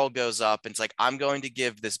Merle goes up and it's like, I'm going to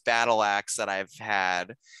give this battle axe that I've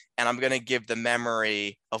had, and I'm going to give the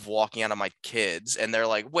memory of walking out of my kids. And they're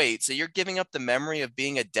like, wait, so you're giving up the memory of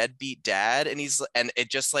being a deadbeat dad? And it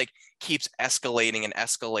just like keeps escalating and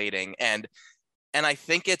escalating. And I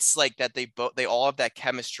think it's like that they all have that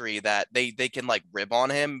chemistry that they can like rib on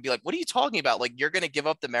him and be like, what are you talking about? Like, you're gonna give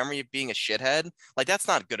up the memory of being a shithead? Like, that's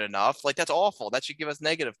not good enough. Like, that's awful. That should give us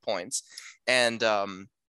negative points. And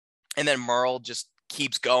then Merle just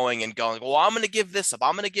keeps going and going, well, I'm gonna give this up,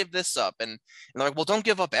 I'm gonna give this up. And they're like, well, don't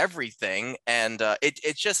give up everything. And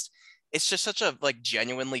it's just such a like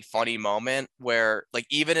genuinely funny moment where, like,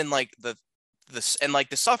 even in like the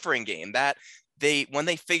suffering game, that they, when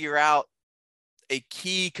they figure out a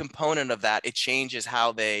key component of that, it changes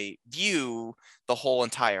how they view the whole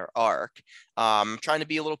entire arc. Trying to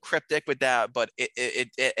be a little cryptic with that, but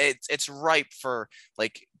it's ripe for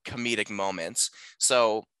like comedic moments.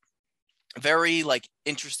 So very like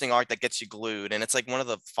interesting arc that gets you glued, and it's like one of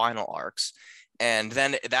the final arcs. And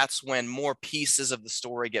then that's when more pieces of the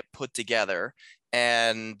story get put together,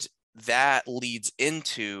 and that leads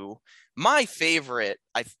into my favorite,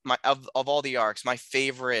 of all the arcs, my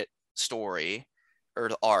favorite story or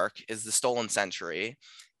the arc is the Stolen Century.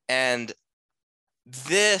 And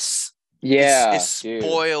this is Yeah, dude.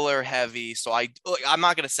 spoiler heavy, so I'm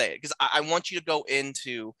not going to say it because I want you to go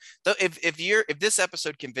into the, if this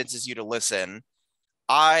episode convinces you to listen,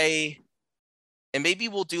 I and maybe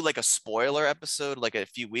we'll do like a spoiler episode like a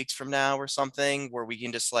few weeks from now or something, where we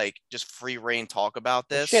can just free reign talk about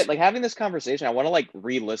Well, shit, this. like, having this conversation, I want to like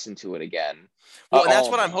re-listen to it again. Well, and that's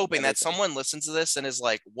All what of I'm them, hoping, that everything. someone listens to this and is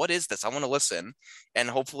like, what is this? I want to listen. And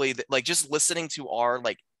hopefully, like, just listening to our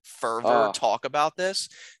like fervor Oh, talk about this.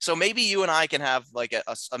 So maybe you and I can have like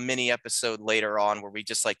a mini episode later on where we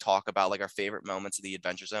just like talk about like our favorite moments of the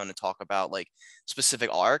Adventure Zone and talk about like specific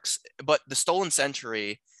arcs. But the Stolen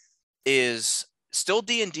Century is still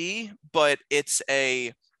D&D, but it's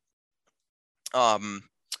a um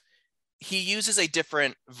he uses a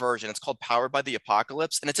different version. It's called Powered by the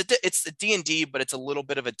Apocalypse, and it's a D&D, but it's a little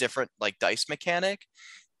bit of a different like dice mechanic.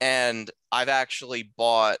 And I've actually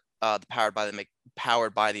bought the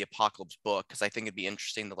Powered by the Apocalypse book because I think it'd be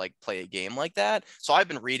interesting to like play a game like that. So I've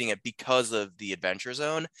been reading it because of the Adventure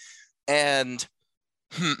Zone, and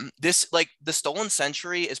this like the Stolen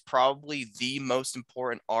Century is probably the most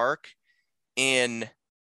important arc in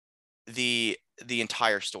the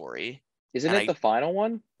entire story. isn't And it I the final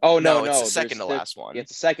one? Oh no, no, it's the no, second to last yeah, one.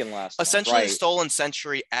 it's the second last one, Essentially, the right? Stolen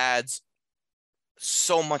Century adds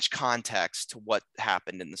so much context to what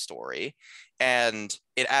happened in the story, and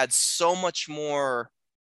it adds so much more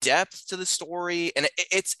depth to the story. And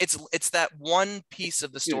it's that one piece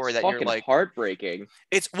of the Dude, it's story that you're fucking like, heartbreaking.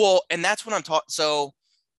 it's well, and that's what I'm talking. So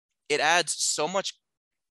it adds so much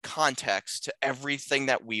context to everything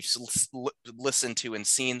that we've listened to and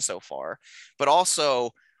seen so far. But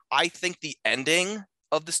also, I think the ending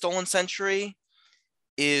of the Stolen Century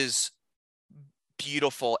is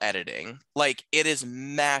beautiful editing. Like it is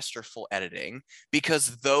masterful editing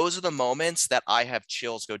because those are the moments that I have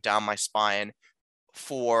chills go down my spine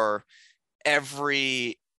for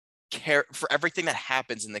every for everything that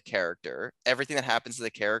happens in the character, everything that happens to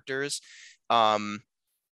the characters. Um,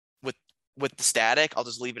 with the static, I'll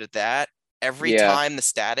just leave it at that. Every Yeah, time the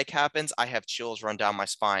static happens, I have chills run down my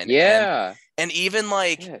spine, yeah. and even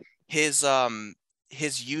like Shit. his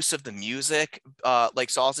his use of the music, like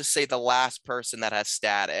so I'll just say the last person that has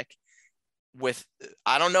static with,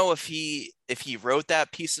 I don't know if he wrote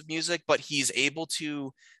that piece of music, but he's able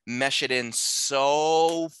to mesh it in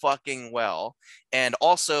so fucking well. And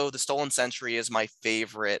also the Stolen Century is my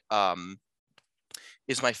favorite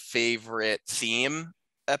theme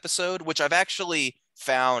episode, which I've actually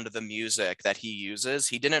found the music that he uses.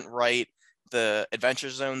 He didn't write the Adventure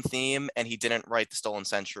Zone theme and he didn't write the Stolen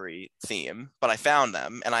Century theme, but I found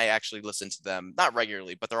them and I actually listen to them, not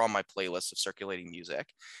regularly, but they're on my playlist of circulating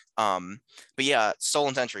music. But yeah,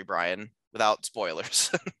 Stolen Century, Brian, without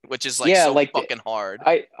spoilers, which is like Yeah, so like fucking hard.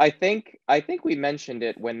 I think we mentioned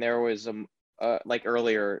it when there was like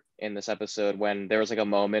earlier in this episode when there was like a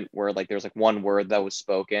moment where like there was like one word that was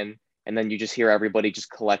spoken and then you just hear everybody just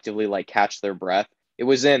collectively like catch their breath. It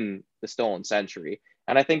was in the Stolen Century,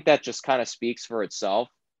 and I think that just kind of speaks for itself.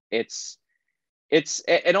 It's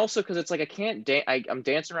and also because it's like I can't I'm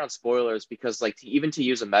dancing around spoilers because like even to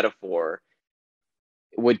use a metaphor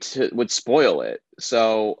would spoil it,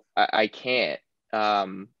 so I can't.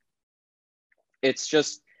 Um, it's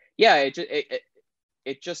just yeah,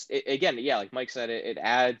 again, yeah, like Mike said, it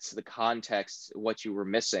adds the context what you were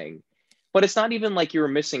missing, but it's not even like you were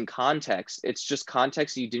missing context. It's just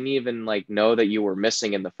context you didn't even like know that you were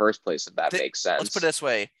missing in the first place, if that makes Let's put it sense. this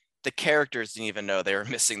way: the characters didn't even know they were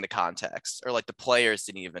missing the context, or like the players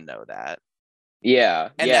didn't even know that. Yeah,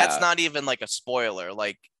 And that's yeah, not even like a spoiler,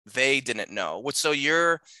 like they didn't know what, so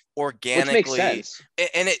you're which makes organically, sense.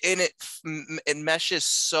 it meshes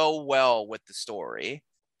so well with the story.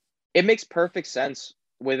 It makes perfect sense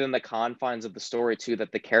within the confines of the story too,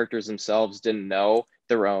 that the characters themselves didn't know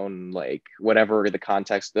their own like whatever the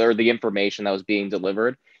context or the information that was being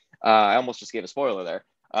delivered. I almost just gave a spoiler there.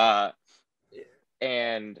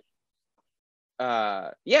 And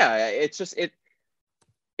Yeah,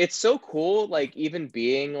 it's so cool, like even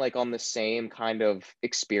being like on the same kind of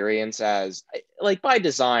experience as like by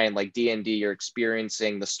design, like D&D, you're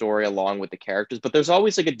experiencing the story along with the characters, but there's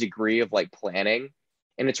always like a degree of like planning,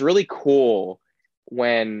 and it's really cool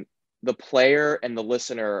when the player and the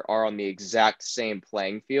listener are on the exact same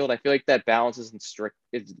playing field. I feel like that balance isn't strict.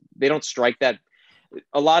 They don't strike that.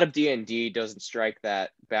 A lot of D&D doesn't strike that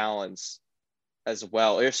balance as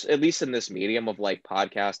well, at least in this medium of like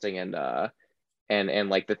podcasting and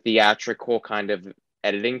like the theatrical kind of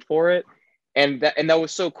editing for it. And that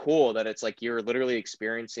was so cool that it's like you're literally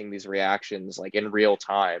experiencing these reactions like in real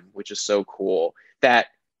time, which is so cool that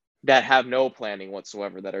have no planning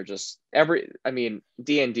whatsoever, that are just I mean,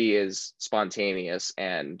 D&D is spontaneous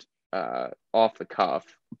and off the cuff,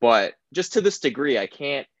 but just to this degree I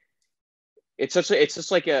can't. It's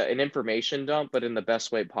just like an information dump, but in the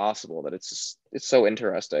best way possible, that it's so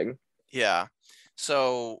interesting. Yeah,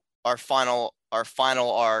 so our final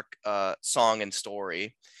arc, song and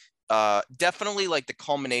story, definitely like the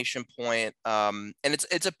culmination point, and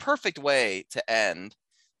it's a perfect way to end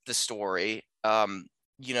the story.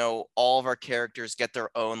 all of our characters get their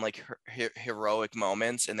own like heroic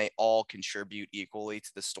moments, and they all contribute equally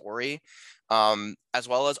to the story, as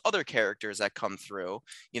well as other characters that come through.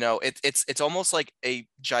 It's almost like a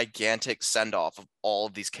gigantic send-off of all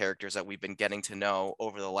of these characters that we've been getting to know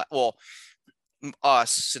over the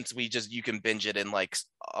us, since you can binge it in like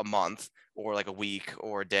a month or like a week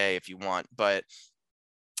or a day if you want, but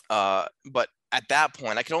at that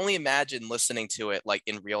point, I can only imagine listening to it like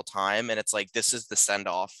in real time, and it's like this is the send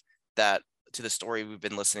off that to the story we've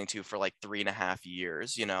been listening to for like 3.5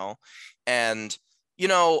 years, and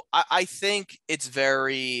I think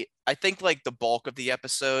I think like the bulk of the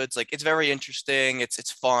episodes, like it's very interesting,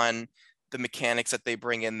 it's fun, the mechanics that they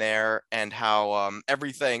bring in there, and how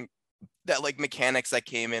everything that like mechanics that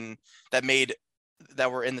came in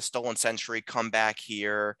that were in the Stolen Century come back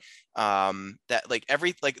here, that like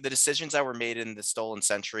the decisions that were made in the Stolen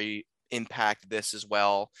Century impact this as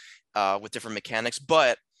well, with different mechanics.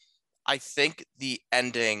 But I think the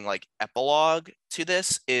ending, like epilogue to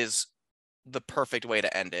this, is the perfect way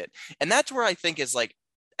to end it. And that's where I think is like,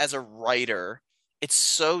 as a writer, it's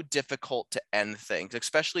so difficult to end things,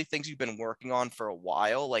 especially things you've been working on for a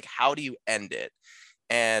while. Like, how do you end it?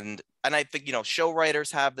 And I think, show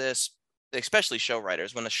writers have this, especially show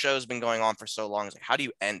writers, when a show's been going on for so long, it's like, how do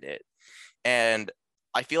you end it? And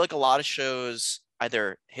I feel like a lot of shows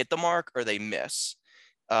either hit the mark or they miss.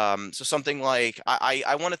 So something like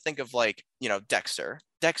I want to think of like, Dexter.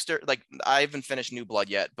 Like I haven't finished New Blood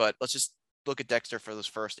yet, but let's just look at Dexter for those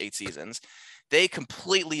first 8 seasons. They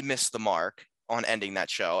completely missed the mark on ending that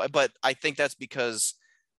show. But I think that's because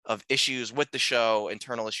of issues with the show,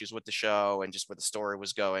 internal issues with the show, and just where the story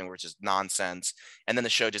was going, which is nonsense. And then the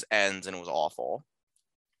show just ends and it was awful.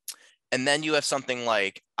 And then you have something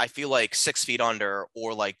like, I feel like 6 Feet Under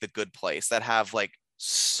or like The Good Place that have like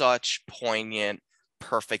such poignant,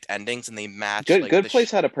 perfect endings, and they match Good Place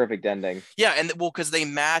had a perfect ending. Yeah, and because they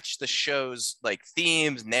match the show's like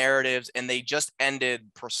themes, narratives, and they just ended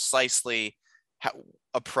precisely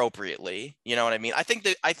appropriately. You know what I mean? I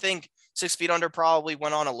think 6 Feet Under probably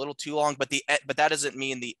went on a little too long, but that doesn't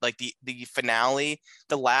mean the finale,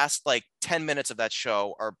 the last like 10 minutes of that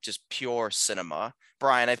show are just pure cinema.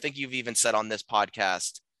 Brian, I think you've even said on this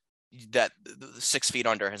podcast that the 6 Feet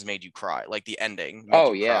Under has made you cry, like the ending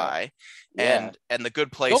made you cry. Yeah. And The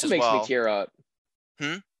Good Place Still as well. Makes me tear up.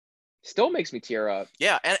 Still makes me tear up.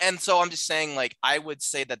 Yeah, and so I'm just saying, like, I would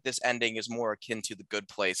say that this ending is more akin to The Good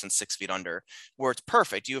Place and 6 Feet Under, where it's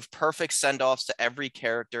perfect. You have perfect send-offs to every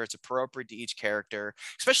character. It's appropriate to each character,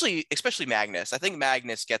 especially Magnus. I think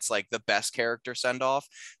Magnus gets like the best character send-off,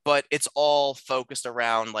 but it's all focused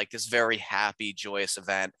around like this very happy, joyous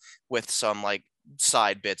event with some like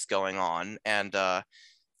side bits going on, and I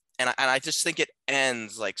just think it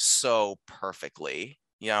ends like so perfectly.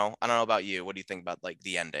 I don't know about you. What do you think about like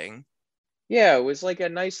the ending? Yeah, it was like a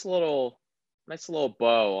nice little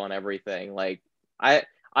bow on everything. Like I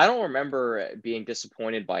don't remember being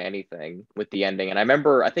disappointed by anything with the ending. And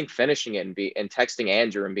I think finishing it and texting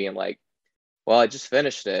Andrew and being like, "Well, I just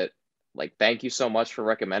finished it. Like, thank you so much for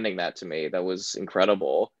recommending that to me. That was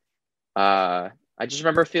incredible." I just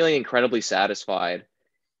remember feeling incredibly satisfied,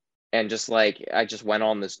 and just like I just went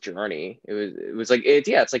on this journey. It was like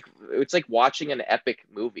it's like watching an epic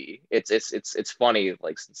movie. It's funny,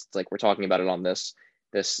 like it's like we're talking about it on this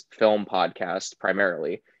film podcast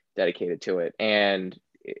primarily dedicated to it, and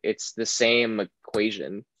it's the same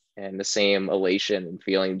equation and the same elation and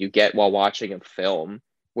feeling you get while watching a film,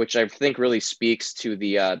 which I think really speaks to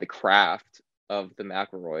the craft of the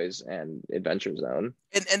McElroys and Adventure Zone.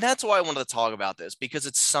 And that's why I wanted to talk about this, because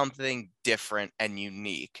it's something different and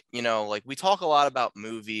unique. Like we talk a lot about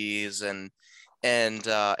movies and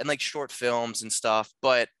like short films and stuff,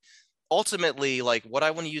 but ultimately, like what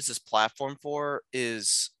I want to use this platform for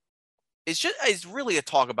is really to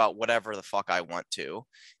talk about whatever the fuck I want to.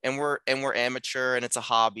 And we're amateur, and it's a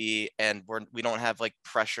hobby, and we don't have like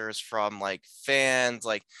pressures from like fans.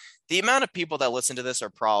 Like the amount of people that listen to this are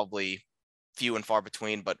probably few and far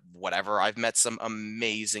between, but whatever. I've met some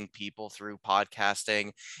amazing people through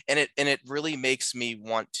podcasting, and it really makes me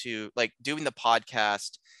want to, like, doing the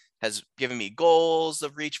podcast has given me goals to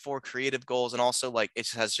reach for, creative goals, and also like it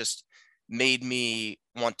has just made me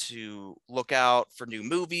want to look out for new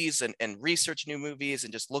movies and research new movies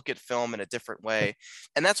and just look at film in a different way.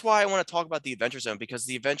 And that's why I want to talk about the Adventure Zone, because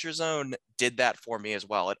the Adventure Zone did that for me as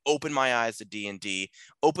well. It opened my eyes to D&D,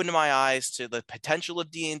 opened my eyes to the potential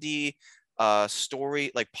of D&D,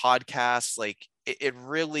 story, like podcasts. Like it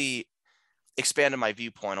really expanded my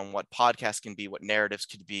viewpoint on what podcasts can be, what narratives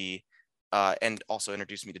could be, and also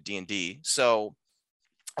introduced me to D&D. So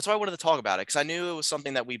that's why I wanted to talk about it, because I knew it was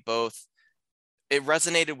something that we both it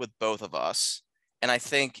resonated with both of us. And I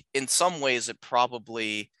think in some ways it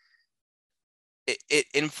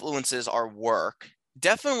influences our work.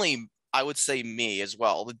 Definitely, I would say me as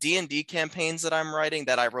well. The D&D campaigns that I'm writing,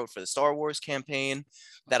 that I wrote for the Star Wars campaign,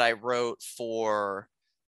 that I wrote for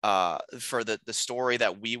the story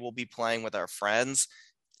that we will be playing with our friends,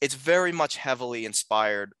 it's very much heavily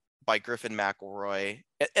inspired by Griffin McElroy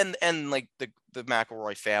and like the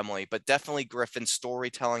McElroy family, but definitely Griffin's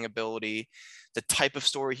storytelling ability, the type of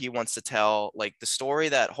story he wants to tell, like the story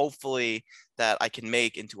that hopefully that I can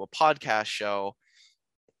make into a podcast show.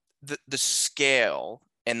 The scale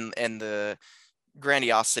and the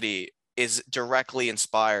grandiosity is directly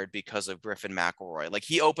inspired because of Griffin McElroy. Like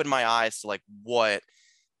he opened my eyes to like what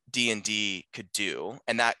D&D could do,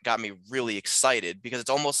 and that got me really excited because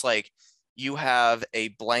it's almost like you have a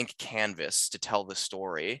blank canvas to tell the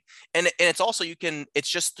story. And it's also it's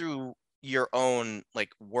just through your own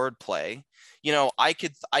like wordplay. I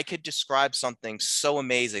could describe something so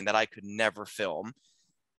amazing that I could never film.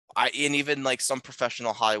 And even like some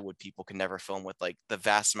professional Hollywood people can never film with like the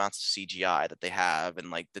vast amounts of CGI that they have, and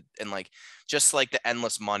like just like the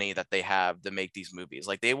endless money that they have to make these movies.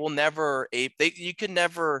 Like they will never you can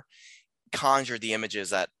never conjure the images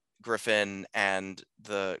that Griffin and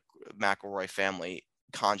the McElroy family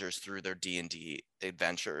conjures through their D&D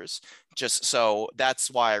adventures. Just so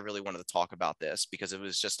that's why I really wanted to talk about this, because it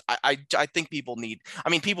was just I think people need, I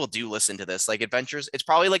mean, people do listen to this. Like Adventures, it's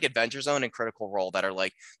probably like Adventure Zone and Critical Role that are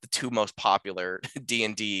like the two most popular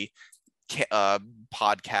D&D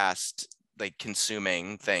podcast like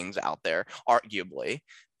consuming things out there, arguably.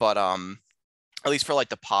 But at least for like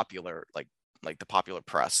the popular like the popular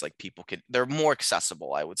press, like people could, they're more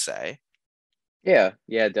accessible, I would say. Yeah,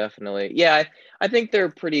 yeah, definitely. Yeah, I think they're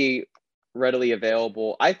pretty readily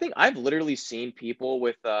available. I think I've literally seen people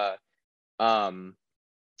with um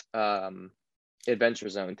um Adventure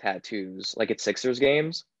Zone tattoos, like at Sixers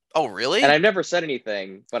games. Oh, And really? I've never said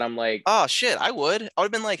anything, but I'm like, Oh shit, I would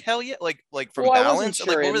have been like, hell yeah, like from well, I wasn't Balance, like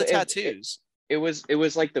sure. what were the It, tattoos? it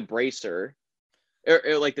was like the bracer,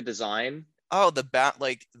 or like the design, Oh, the bat,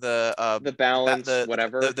 like the balance,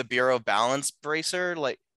 whatever. the Bureau of Balance bracer,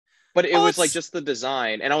 like, But it oh, was like it's, just the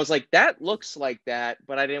design, and I was like, that looks like that,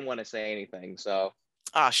 but I didn't want to say anything. So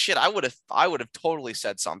ah shit, I would have totally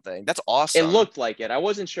said something. That's it awesome. looked like it. I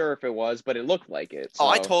wasn't sure if it was, but it looked like it. Oh,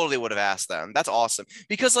 I So totally would have asked them. That's awesome.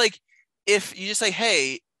 Because like if you just say,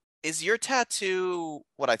 "Hey, is your tattoo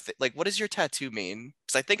what I think, like what does your tattoo mean?"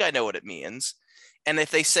 Because I think I know what it means. And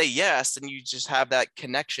if they say yes, then you just have that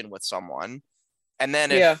connection with someone. And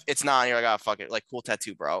then yeah, if it's not, you're like, "Oh, fuck it, like cool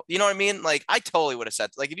tattoo, bro." You know what I mean? Like I totally would have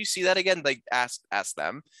said, like if you see that again, like ask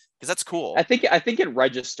them, because that's cool. I think it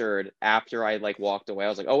registered after I like walked away. I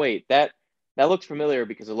was like, oh wait, that looked familiar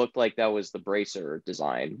because it looked like that was the bracer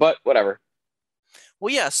design. But whatever.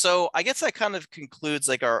 Well, yeah, so I guess that kind of concludes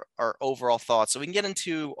like our overall thoughts. So we can get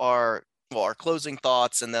into our closing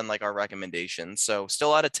thoughts and then like our recommendations. So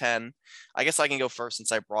still out of 10. I guess I can go first since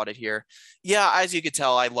I brought it here. Yeah, as you could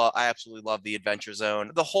tell, I absolutely love the Adventure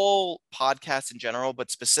Zone. The whole podcast in general,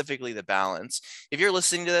 but specifically the balance. If you're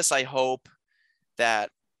listening to this, I hope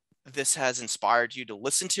that this has inspired you to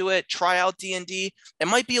listen to it, try out D&D. It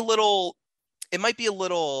might be a little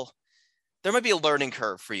there might be a learning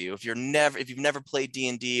curve for you if you've never played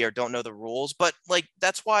D&D or don't know the rules, but like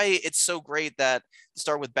that's why it's so great that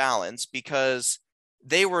start with Balance, because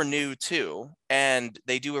they were new too and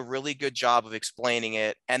they do a really good job of explaining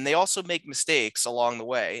it, and they also make mistakes along the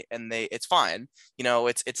way, and it's fine.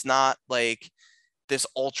 It's not like this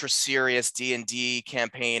ultra serious D&D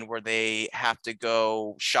campaign where they have to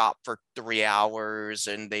go shop for 3 hours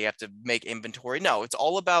and they have to make inventory. No, it's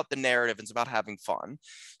all about the narrative. It's about having fun.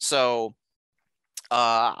 So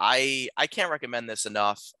I can't recommend this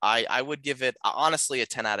enough. I would give it honestly a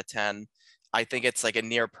 10 out of 10. I think it's like a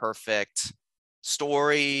near perfect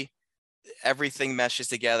story. Everything meshes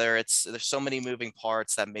together. There's so many moving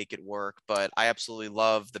parts that make it work, but I absolutely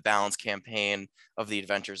love the Balance campaign of the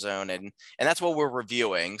Adventure Zone, and that's what we're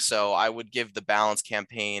reviewing. So I would give the Balance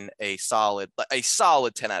campaign a solid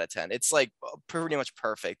 10 out of 10. It's like pretty much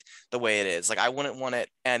perfect the way it is. Like I wouldn't want it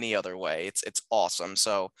any other way. It's awesome.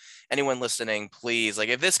 So anyone listening, please, like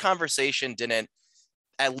if this conversation didn't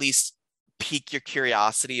at least pique your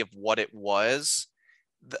curiosity of what it was,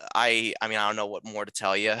 I mean, I don't know what more to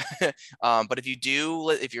tell you. But if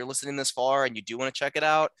you're listening this far and you do want to check it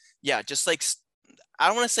out, yeah, just like I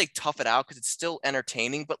don't want to say tough it out because it's still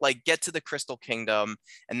entertaining, but like get to the Crystal Kingdom,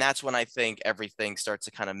 and that's when I think everything starts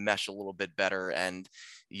to kind of mesh a little bit better, and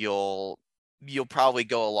you'll you'll probably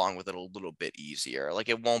go along with it a little bit easier. Like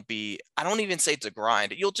it won't be, I don't even say it's a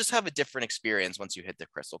grind. You'll just have a different experience once you hit the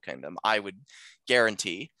Crystal Kingdom, I would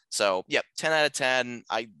guarantee. So, yep, 10 out of 10.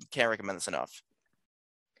 I can't recommend this enough.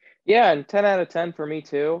 Yeah, and 10 out of 10 for me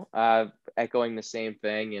too. Echoing the same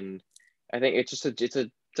thing, and I think it's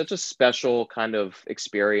such a special kind of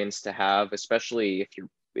experience to have, especially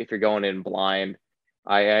if you're going in blind.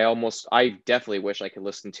 I definitely wish I could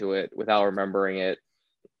listen to it without remembering it.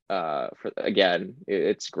 For again,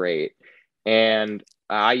 it's great, and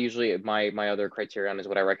I usually my other criterion is,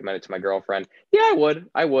 would I recommend it to my girlfriend? Yeah, I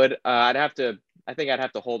would. I think I'd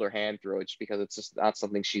have to hold her hand through it just because it's just not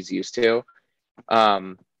something she's used to.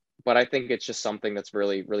 Um, but I think it's just something that's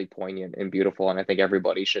really, really poignant and beautiful, and I think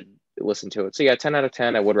everybody should listen to it. So yeah, 10 out of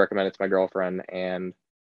 10. I would recommend it to my girlfriend, and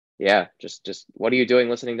yeah, just what are you doing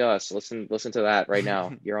listening to us? Listen to that right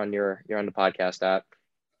now. You're on the podcast app.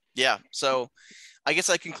 Yeah. So I guess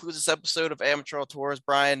that concludes this episode of Amateur Tours.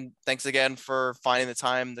 Brian, thanks again for finding the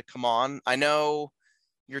time to come on. I know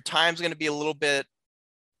your time's going to be a little bit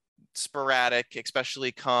sporadic,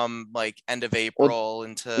 especially come like end of April Well,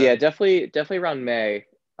 into. yeah, definitely around May.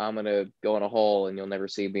 I'm gonna go in a hole and you'll never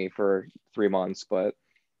see me for 3 months. But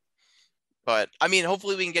I mean,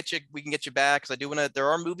 hopefully we can get you back, because I do want to. There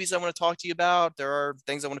are movies I want to talk to you about. There are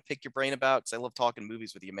things I want to pick your brain about, because I love talking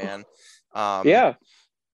movies with you, man. Yeah,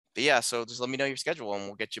 But yeah, so just let me know your schedule and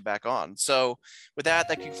we'll get you back on. So with that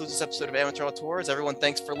concludes this episode of Amateur Tours. Everyone,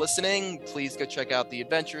 thanks for listening. Please go check out the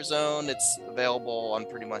Adventure Zone. It's available on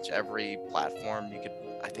pretty much every platform you could,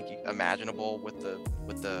 I think, imaginable with the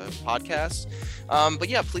podcast. But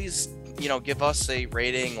yeah, please, give us a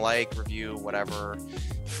rating, like, review, whatever,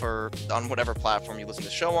 on whatever platform you listen to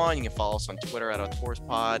the show on. You can follow us on Twitter at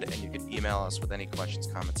OutdoorsPod, and you can email us with any questions,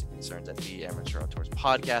 comments, and concerns at the Amateur Outdoors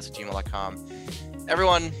Podcast at gmail.com.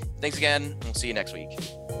 Everyone, thanks again, and we'll see you next week.